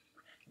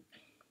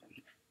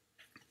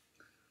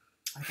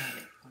 I got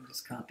it. I'm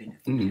just copying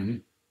it. Mm-hmm.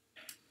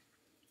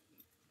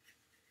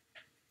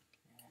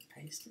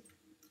 Paste it.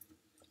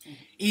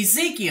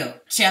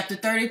 Ezekiel chapter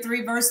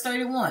 33, verse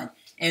 31.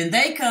 And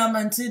they come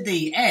unto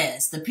thee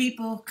as the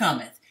people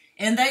cometh,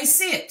 and they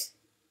sit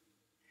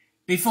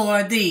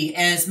before thee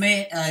as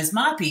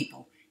my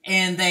people,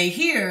 and they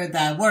hear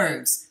thy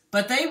words,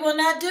 but they will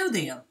not do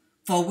them.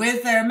 For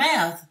with their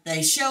mouth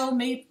they show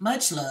me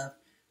much love,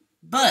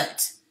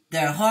 but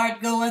their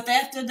heart goeth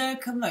after their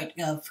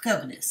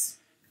covetousness.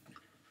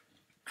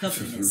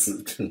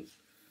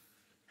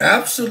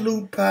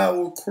 Absolute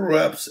power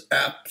corrupts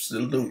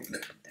absolutely.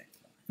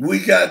 We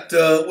got,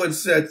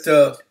 what's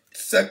that,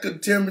 2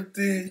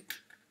 Timothy,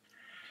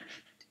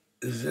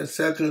 is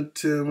that 2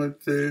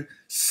 Timothy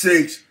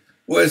 6,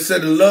 where it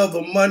said the love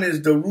of money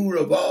is the root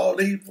of all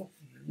evil,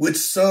 which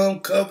some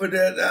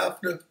coveted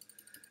after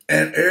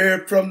and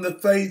erred from the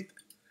faith.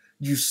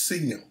 You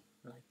see them.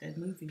 Like that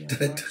movie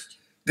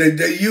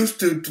they used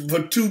to,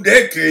 for 2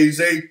 decades,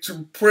 they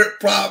to print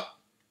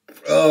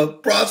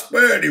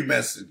prosperity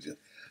messages.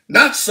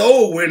 Not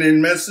soul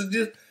winning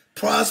messages,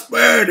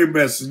 prosperity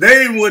messages.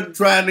 They wasn't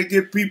trying to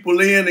get people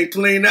in and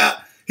clean out.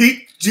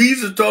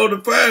 Jesus told the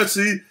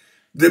Pharisees,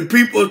 the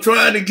people are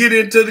trying to get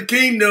into the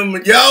kingdom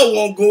and y'all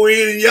won't go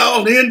in and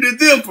y'all hinder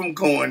them from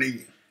going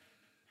in.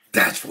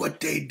 That's what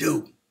they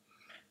do.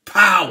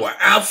 Power,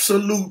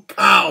 absolute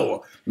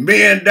power.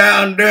 Man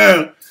down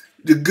there,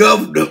 the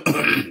governor,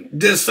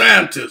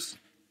 DeSantis,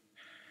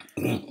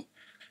 he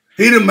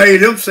done made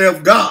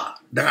himself God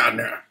down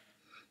there.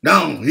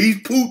 Now,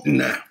 he's Putin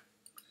now.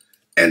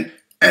 And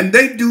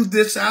they do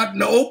this out in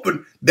the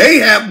open. They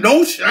have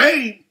no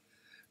shame.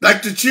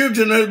 Like the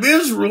children of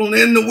Israel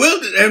in the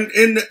wilderness and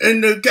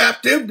in the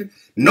captivity.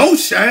 No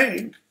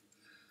shame.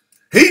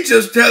 He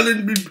just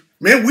telling me,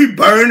 man, we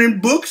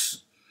burning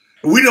books.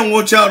 We don't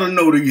want y'all to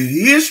know the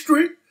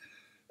history.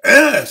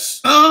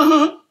 Yes.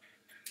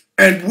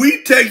 And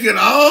we taking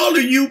all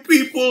of you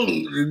people,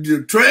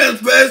 the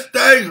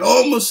transvestites,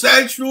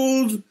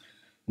 homosexuals,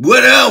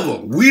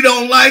 whatever. We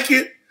don't like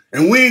it,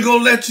 and we ain't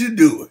gonna let you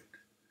do it.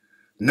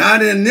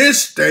 Not in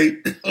this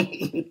state.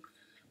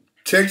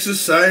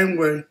 Texas, same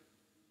way.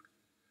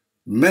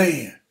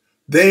 Man,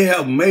 they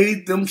have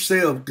made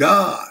themselves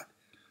God,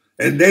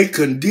 and they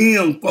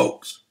condemn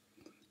folks.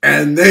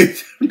 And they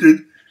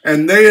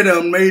and they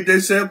done made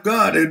themselves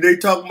God, and they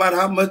talk about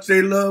how much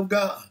they love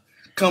God.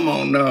 Come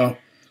on now.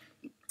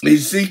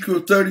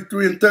 Ezekiel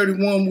 33 and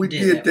 31, we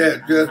did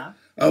that.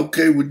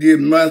 Okay, we did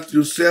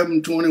Matthew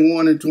 7,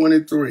 21 and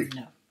 23.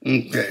 No.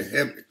 Okay,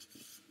 help me.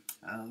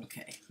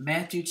 Okay.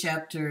 Matthew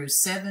chapter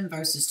 7,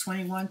 verses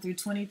 21 through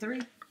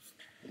 23.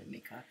 Let me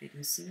copy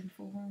this in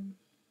for them.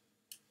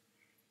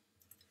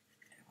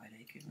 That way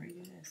they can read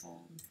it as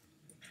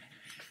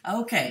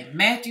Okay,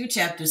 Matthew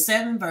chapter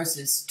 7,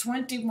 verses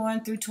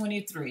 21 through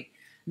 23.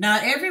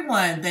 Not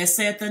everyone that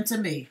saith unto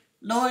me,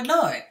 Lord,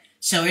 Lord,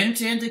 shall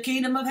enter into the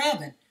kingdom of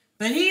heaven,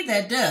 but he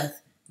that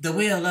doth the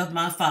will of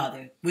my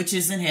Father, which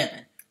is in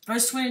heaven.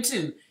 Verse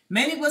 22.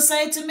 Many will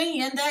say to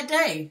me in that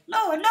day,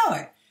 Lord,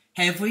 Lord,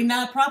 have we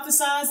not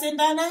prophesied in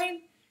thy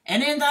name?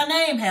 And in thy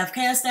name have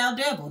cast out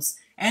devils,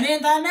 and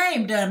in thy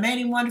name done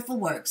many wonderful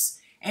works.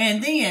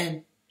 And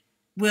then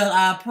will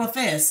I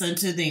profess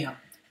unto them,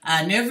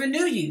 I never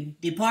knew you.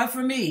 Depart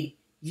from me,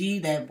 ye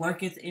that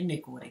worketh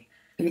iniquity.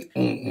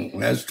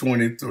 That's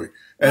 23.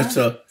 That's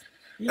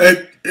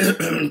Okay.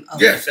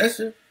 yes, that's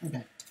it.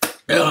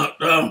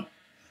 Okay.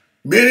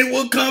 Many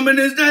will come in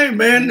his name,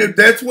 man.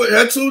 That's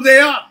who they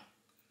are.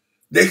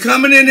 They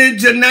coming in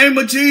the name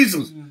of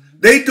Jesus.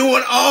 They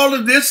doing all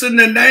of this in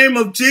the name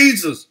of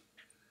Jesus.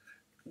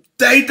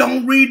 They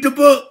don't read the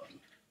book.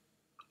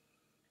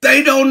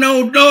 They don't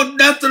know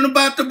nothing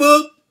about the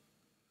book.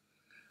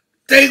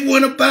 They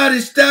went about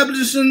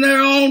establishing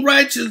their own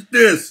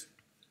righteousness.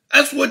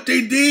 That's what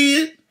they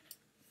did.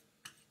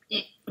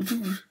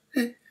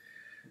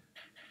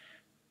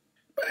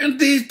 And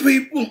these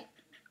people,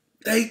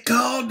 they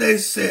called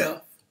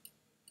themselves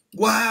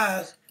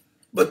wise,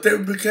 but they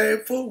became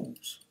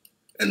fools.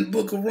 In the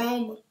book of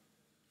Romans,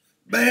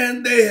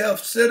 man, they have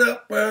set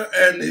up there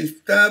and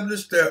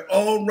established their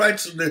own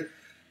righteousness.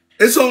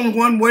 It's only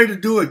one way to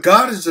do it.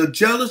 God is a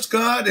jealous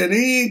God, and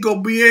he ain't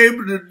going to be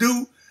able to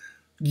do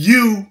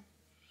you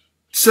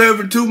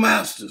serving two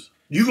masters.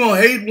 You're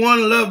going to hate one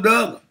and love the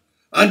other.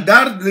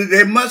 Undoubtedly,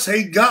 they must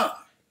hate God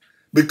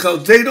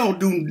because they don't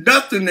do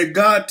nothing that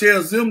God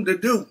tells them to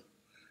do.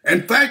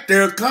 In fact,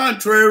 they're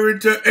contrary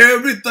to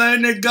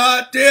everything that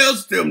God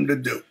tells them to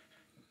do.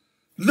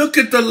 Look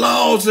at the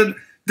laws, and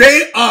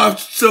they are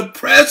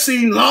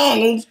suppressing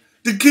laws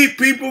to keep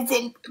people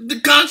from, the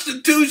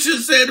Constitution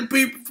said the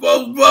people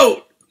supposed to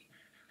vote.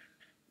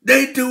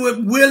 They do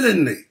it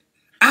willingly,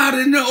 out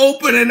in the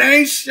open, and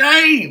ain't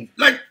shamed,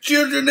 like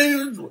children of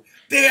Israel.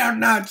 They are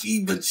not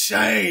even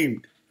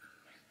shamed.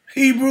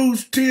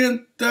 Hebrews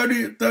 10,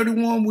 30,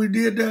 31, we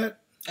did that.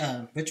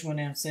 Which one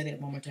now? Say that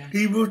one more time.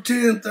 Hebrews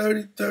 10,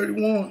 30,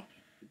 31.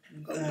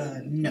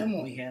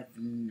 No, we have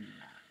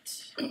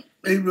not.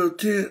 Hebrews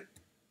 10,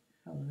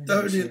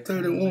 30 and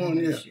 31,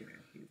 yeah.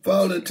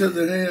 Fall into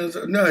the hands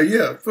of, no,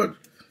 yeah.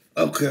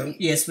 Okay.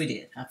 Yes, we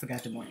did. I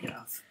forgot to mark it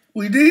off.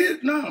 We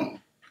did? No.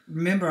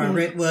 Remember, I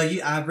read,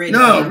 I read it.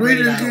 No, read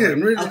it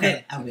again. Read it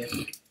again. I will.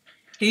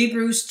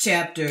 Hebrews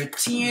chapter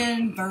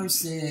 10,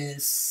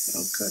 verses...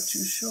 I'll cut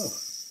you short.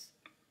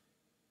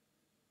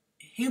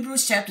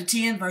 Hebrews chapter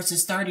 10,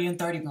 verses 30 and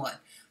 31.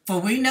 For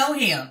we know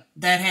him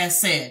that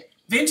has said,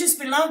 Vengeance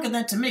belongeth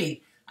unto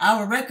me, I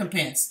will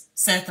recompense,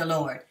 saith the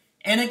Lord.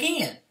 And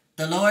again,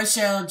 the Lord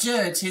shall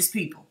judge his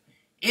people.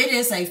 It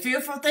is a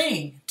fearful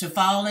thing to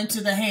fall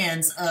into the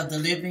hands of the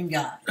living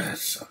God.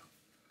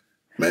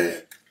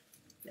 Man.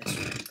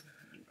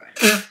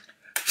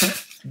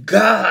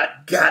 God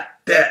got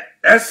that.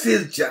 That's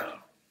his job.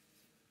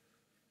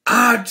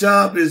 Our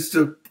job is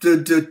to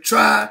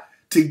try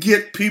to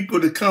get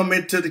people to come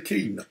into the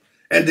kingdom.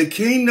 And the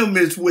kingdom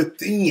is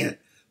within.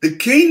 The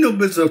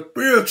kingdom is a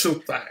spiritual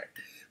thing.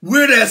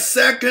 We're that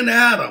second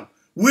Adam.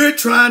 We're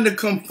trying to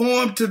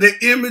conform to the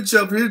image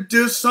of his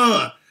dear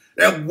son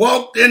that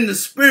walked in the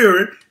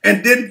spirit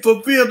and didn't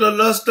fulfill the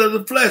lust of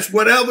the flesh.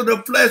 Whatever the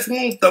flesh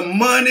wants, the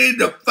money,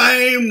 the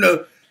fame,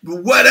 the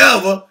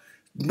whatever,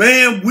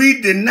 man,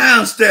 we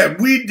denounced that.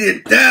 We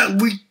did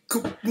that. We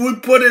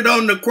put it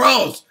on the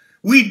cross.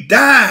 We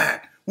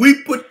died.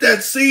 We put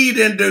that seed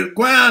in the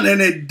ground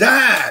and it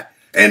died.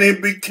 And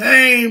it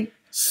became,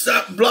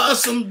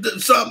 blossomed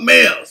something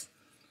else.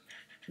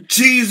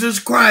 Jesus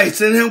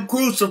Christ and him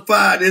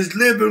crucified is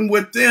living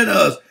within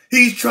us.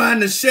 He's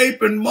trying to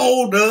shape and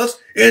mold us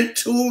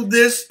into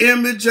this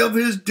image of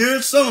his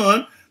dear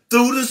son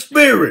through the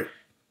Spirit.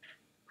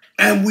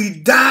 And we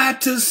die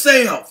to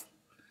self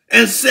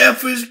and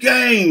selfish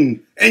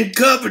gain and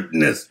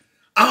covetousness.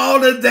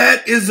 All of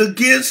that is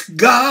against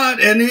God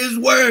and his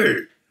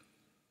word.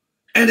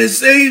 And it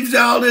seems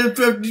all if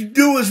you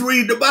do is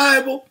read the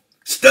Bible,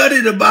 study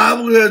the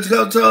Bible,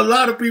 because a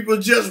lot of people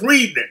just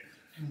read it.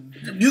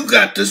 You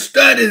got to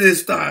study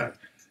this thing.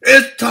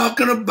 It's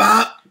talking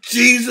about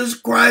Jesus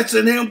Christ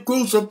and him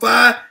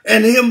crucified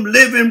and him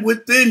living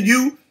within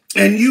you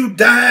and you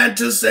dying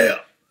to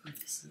self.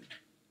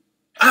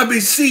 I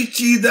beseech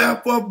ye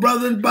therefore,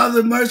 brethren, by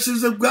the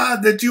mercies of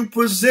God, that you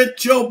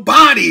present your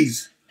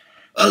bodies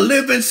a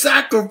living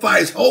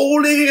sacrifice,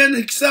 holy and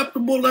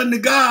acceptable unto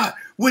God,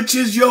 which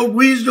is your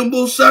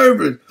reasonable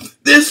service.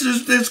 This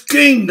is this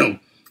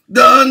kingdom.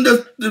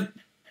 The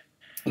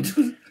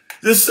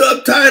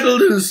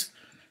subtitle is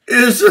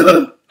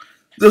the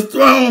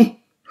throne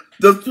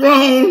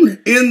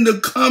in the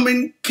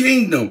coming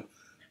kingdom.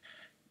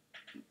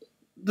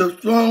 The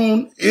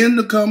throne in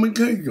the coming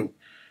kingdom.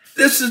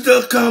 This is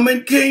the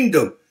coming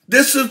kingdom.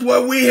 This is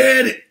where we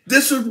headed.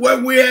 This is where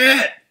we're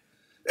at.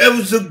 It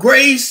was the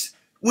grace,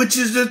 which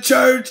is the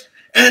church,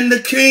 and the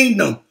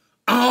kingdom,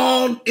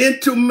 all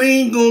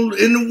intermingled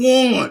in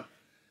one.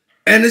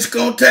 And it's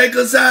going to take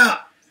us out.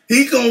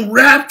 He's going to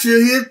rapture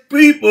his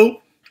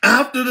people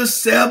after the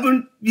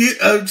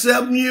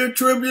 7-year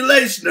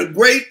tribulation, a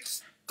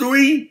great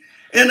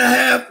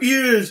 3.5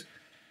 years.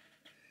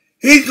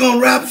 He's going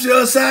to rapture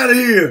us out of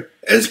here.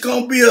 It's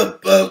going to be a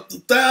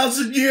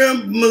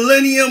 1,000-year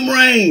millennium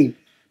reign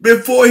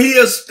before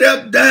he'll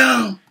step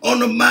down on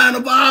the Mount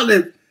of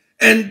Olives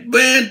and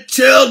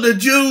tell the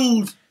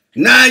Jews,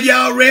 now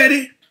y'all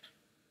ready?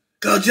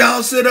 Because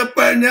y'all sit up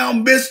there and y'all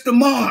missed the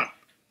mark.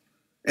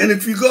 And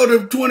if you go to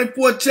the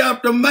 24th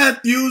chapter of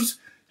Matthew,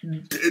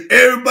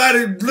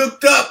 everybody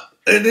looked up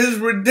and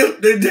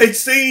they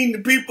seen the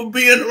people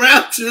being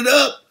raptured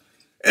up,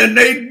 and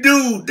they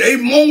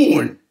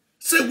mourn.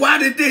 So why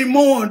did they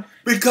mourn?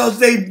 Because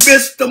they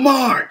missed the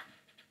mark.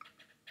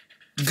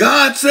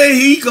 God say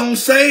he gonna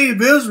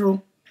save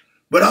Israel,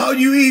 but all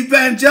you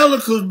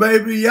evangelicals,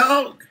 baby,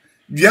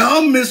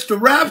 y'all missed the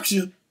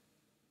rapture.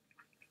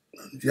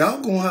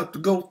 Y'all gonna have to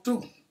go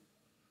through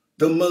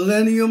the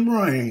millennium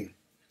reign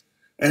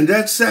and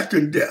that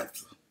second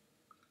death.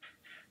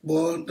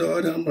 Boy,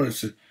 Lord have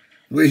mercy.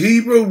 With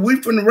Hebrew,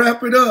 we finna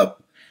wrap it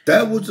up.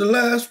 That was the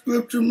last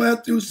scripture,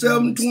 Matthew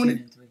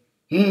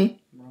 7:20.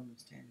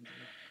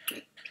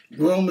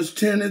 Romans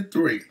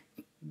 10:3.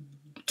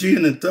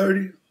 10 and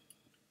 30.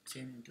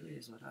 10 and 3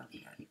 is what I've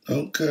got.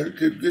 Okay,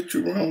 get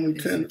your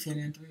Romans 10. 10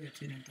 and 3 or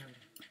 10 and 30.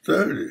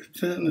 30?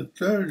 10 and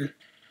 30.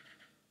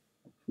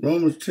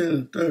 Romans 10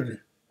 and 30.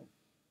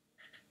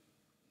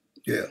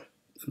 Yeah,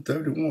 and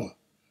 31.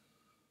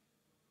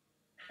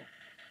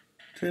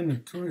 10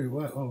 and 3.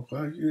 Why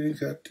you ain't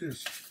got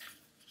this?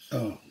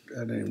 Oh,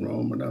 that ain't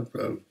Roman.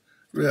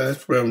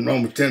 That's from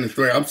Romans 10 and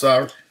 3. I'm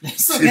sorry.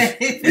 That's okay.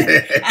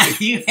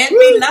 You had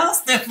me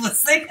lost there for a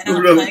second.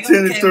 Romans like,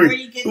 10 and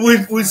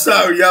 3. We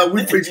sorry, y'all.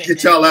 We fixed to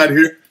get y'all out of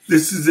here.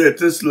 This is it.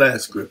 This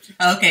last scripture.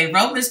 Okay,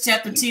 Romans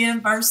chapter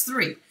 10, verse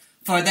 3.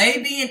 For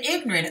they being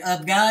ignorant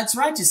of God's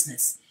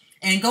righteousness,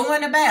 and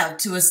going about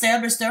to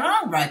establish their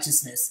own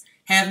righteousness,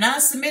 have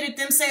not submitted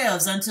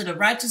themselves unto the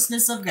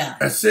righteousness of God.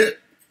 That's it.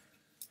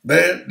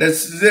 Man,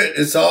 this is it.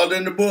 It's all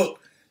in the book.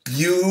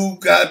 You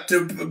got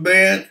to,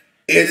 man,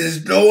 it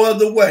is no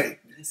other way.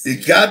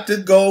 You got to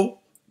go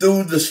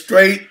through the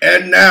straight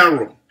and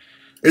narrow.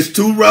 It's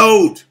 2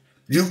 roads.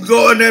 You can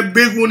go in that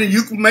big one and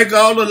you can make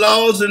all the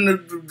laws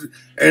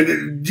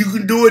and you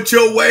can do it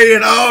your way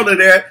and all of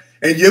that.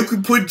 And you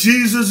can put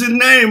Jesus'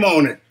 name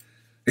on it.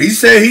 He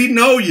said he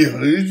know you.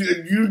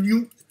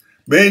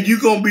 Man, you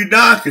going to be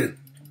knocking.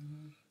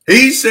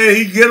 He said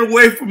he get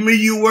away from me,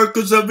 you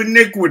workers of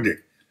iniquity.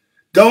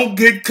 Don't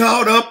get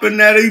caught up in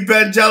that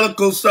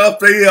evangelical stuff.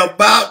 They are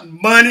about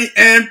money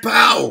and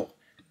power.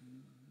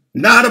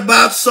 Not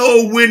about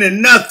soul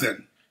winning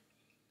nothing.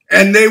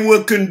 And they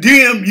will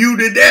condemn you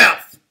to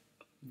death.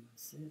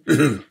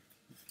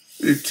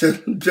 They're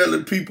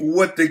telling people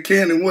what they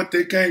can and what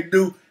they can't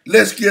do.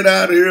 Let's get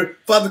out of here.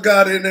 Father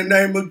God, in the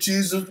name of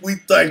Jesus, we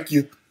thank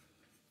you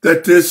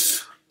that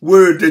this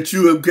word that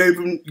you have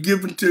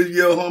given to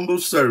your humble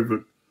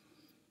servant,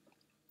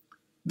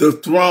 the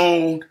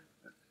throne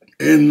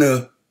in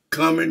the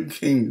coming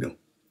kingdom,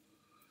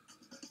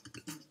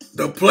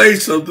 the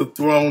place of the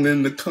throne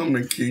in the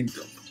coming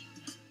kingdom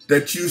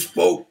that you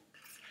spoke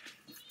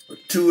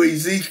to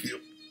Ezekiel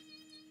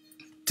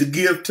to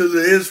give to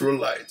the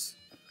Israelites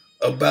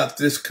about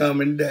this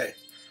coming day,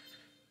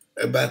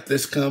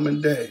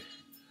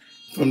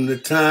 from the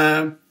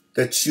time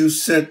that you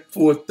sent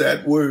forth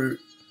that word.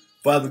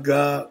 Father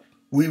God,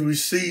 we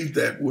received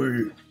that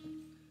word,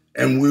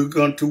 and we're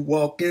going to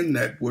walk in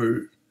that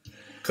word,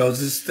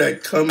 because it's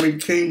that coming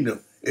kingdom.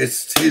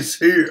 It's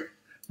here.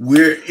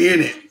 We're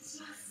in it,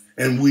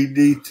 and we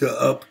need to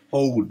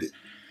uphold it.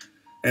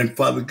 And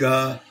Father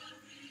God,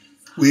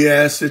 we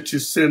ask that you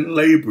send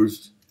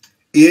laborers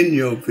in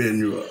your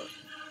vineyard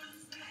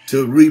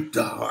to reap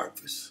the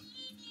harvest.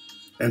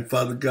 And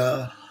Father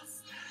God,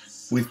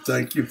 we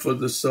thank you for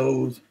the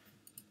souls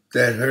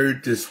that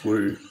heard this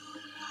word,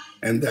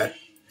 and that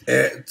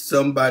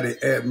somebody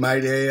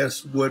might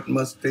ask, what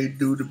must they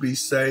do to be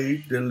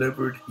saved,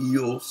 delivered,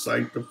 healed,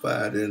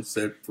 sanctified, and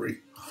set free?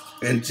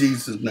 In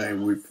Jesus'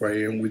 name we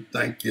pray, and we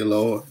thank you,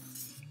 Lord.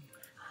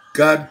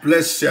 God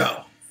bless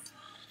y'all.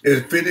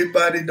 If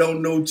anybody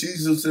don't know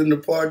Jesus in the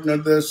pardon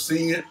of their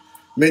sin,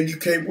 man, you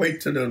can't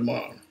wait till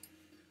tomorrow.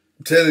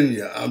 I'm telling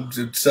you,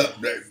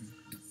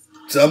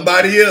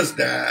 somebody else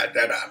died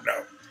that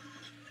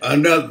I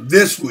know.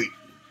 This week,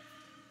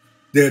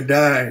 they're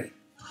dying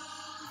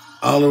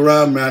all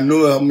around me. I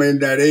know I'm in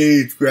that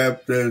age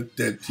gap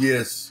that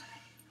yes,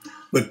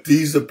 but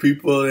these are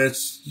people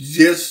that's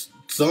just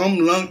some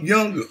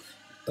younger,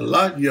 a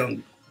lot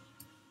younger.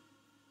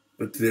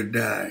 but they're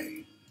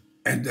dying.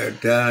 And they're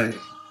dying.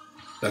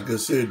 Like I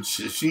said,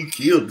 she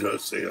killed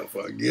herself,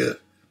 I guess.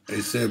 They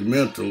said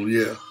mental,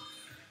 yeah.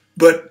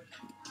 But,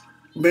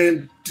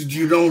 man,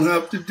 you don't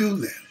have to do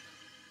that.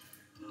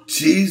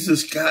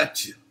 Jesus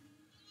got you.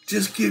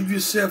 Just give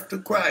yourself to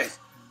Christ.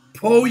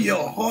 Pour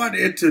your heart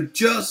into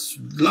just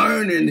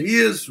learning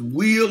His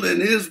will and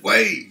His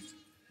ways.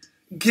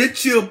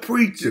 Get you a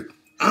preacher.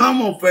 I'm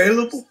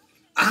available.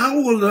 I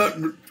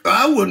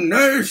will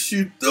nourish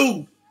you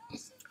through.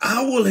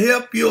 I will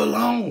help you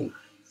along.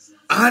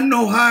 I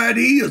know how it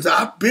is.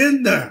 I've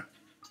been there.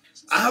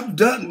 I've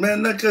done,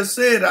 man, like I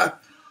said,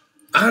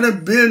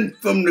 I've been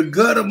from the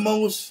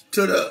guttermost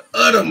to the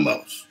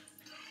uttermost.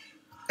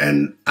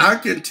 And I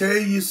can tell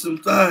you some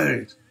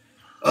things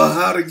of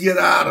how to get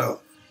out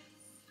of.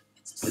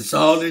 It's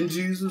all in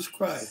Jesus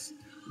Christ.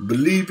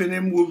 Believe in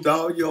Him with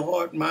all your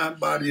heart, mind,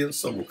 body, and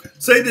soul.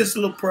 Say this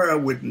little prayer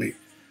with me.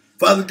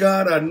 Father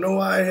God, I know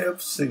I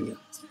have sinned.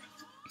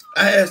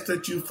 I ask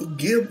that you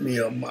forgive me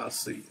of my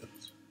sins.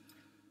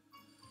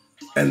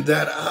 And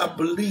that I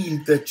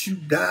believe that you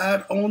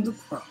died on the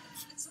cross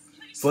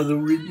for the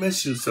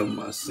remissions of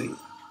my sin.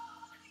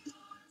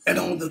 And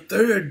on the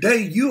third day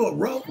you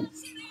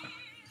arose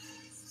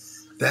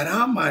that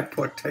I might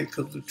partake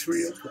of the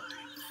tree of life.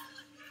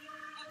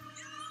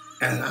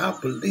 And I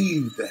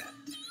believe that.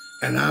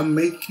 And I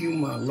make you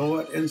my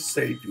Lord and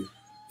Savior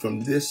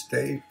from this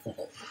day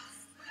forward.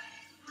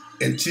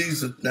 In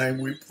Jesus' name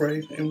we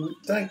pray and we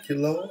thank you,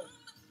 Lord.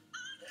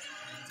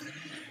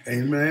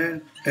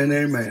 Amen and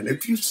amen.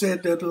 If you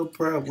said that little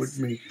prayer with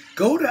me,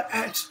 go to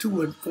Acts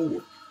 2 and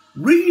 4.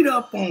 Read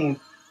up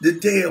on the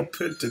day of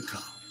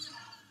Pentecost.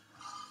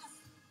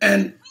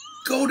 And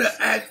go to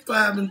Acts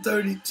 5 and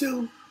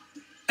 32.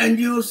 And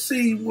you'll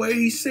see where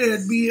he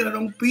said, be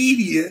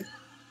obedient,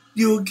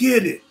 you'll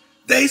get it.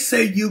 They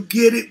say you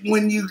get it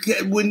when you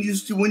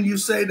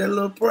say that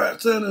little prayer,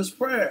 sinner's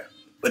prayer.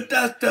 But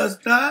that does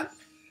not.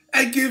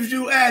 It gives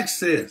you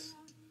access.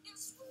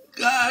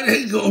 God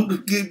ain't going to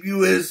give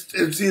you his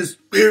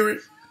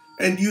spirit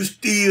and you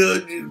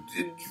still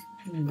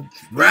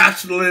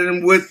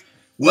wrestling with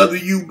whether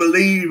you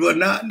believe or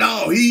not.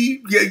 No, he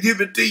give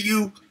it to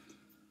you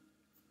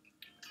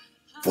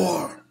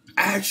for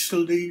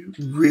actually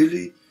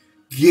really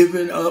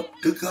giving up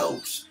the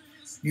ghost.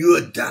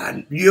 You're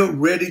done. You're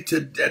ready to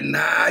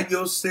deny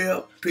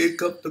yourself,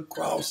 pick up the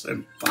cross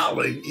and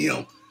follow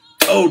him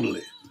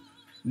totally.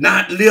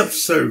 Not lip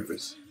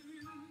service.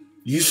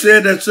 You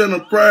said that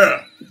sinner's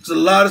prayer. It's a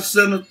lot of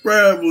sinner's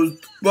prayer was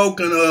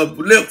spoken of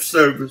lip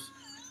service.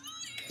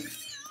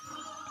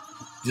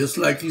 Just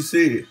like he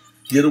said,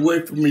 get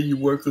away from me, you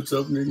workers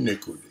of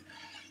iniquity.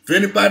 If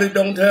anybody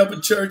don't have a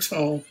church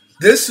home,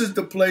 this is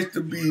the place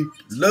to be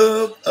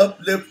loved,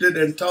 uplifted,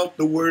 and taught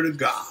the word of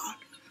God.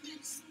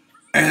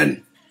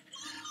 And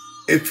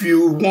if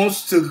you want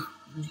to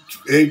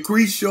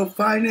increase your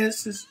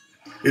finances,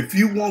 if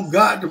you want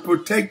God to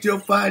protect your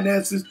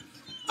finances,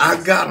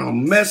 I got a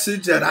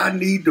message that I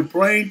need to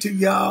bring to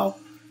y'all.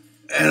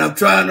 And I'm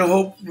trying to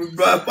hope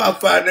my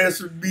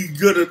finances be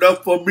good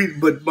enough for me,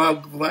 but my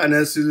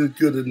finances isn't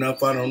good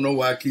enough. I don't know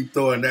why I keep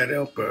throwing that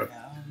out there.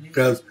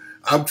 Because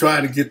I'm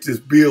trying to get this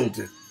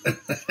building.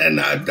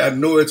 And I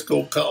know it's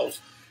going to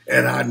cost.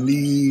 And I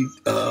need,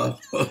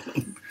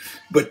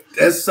 but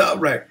that's all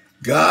right.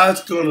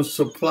 God's going to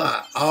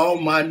supply all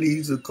my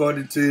needs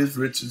according to his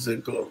riches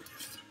and glory.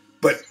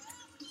 But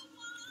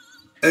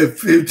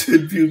if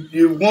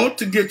you want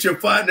to get your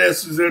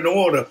finances in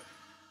order,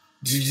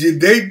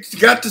 they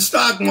got the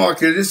stock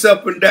market. It's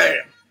up and down.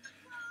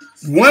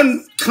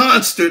 One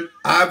constant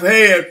I've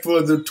had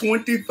for the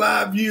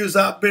 25 years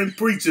I've been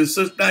preaching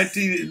since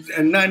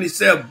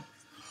 1997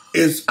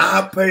 is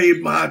I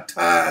paid my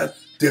tithe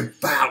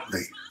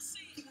devoutly.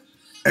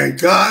 And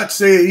God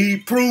said he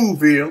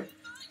proved him.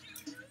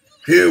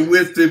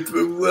 Herewith, if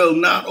it will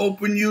not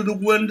open you the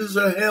windows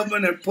of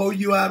heaven and pour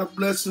you out a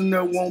blessing,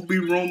 there won't be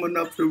room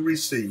enough to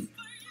receive.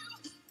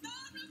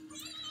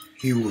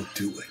 He will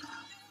do it.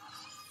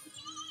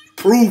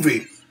 Prove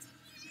it.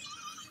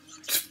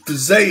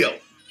 Zeal.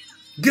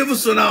 Give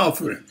us an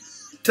offering.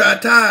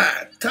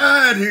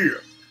 Tithe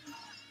here.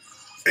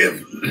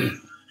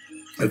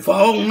 If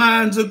all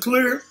minds are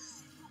clear,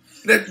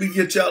 let me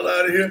get y'all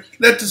out of here.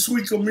 Let the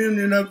sweet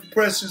communion of the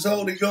precious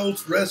Holy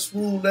Ghost rest,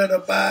 rule, let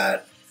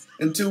abide.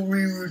 Until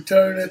we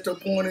return at the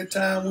appointed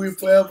time, we'll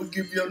forever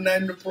give your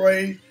name the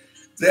praise,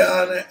 the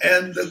honor,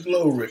 and the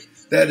glory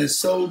that is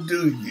so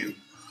due you.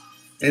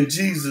 In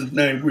Jesus'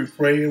 name we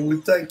pray and we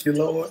thank you,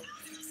 Lord.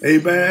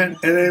 Amen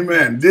and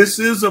amen. This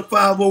is a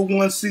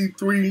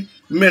 501c3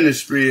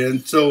 ministry,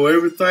 and so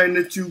everything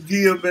that you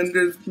give in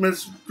this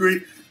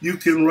ministry, you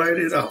can write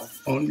it off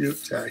on your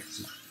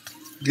taxes.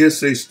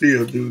 Guess they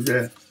still do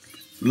that.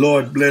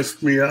 Lord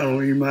bless me, I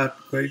don't even have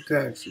to pay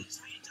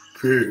taxes.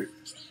 Period.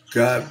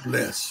 God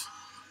bless.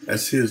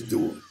 That's his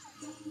doing.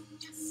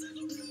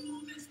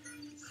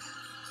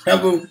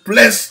 Have a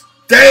blessed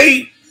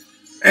day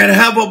and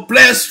have a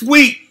blessed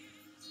week.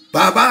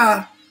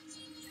 Bye-bye.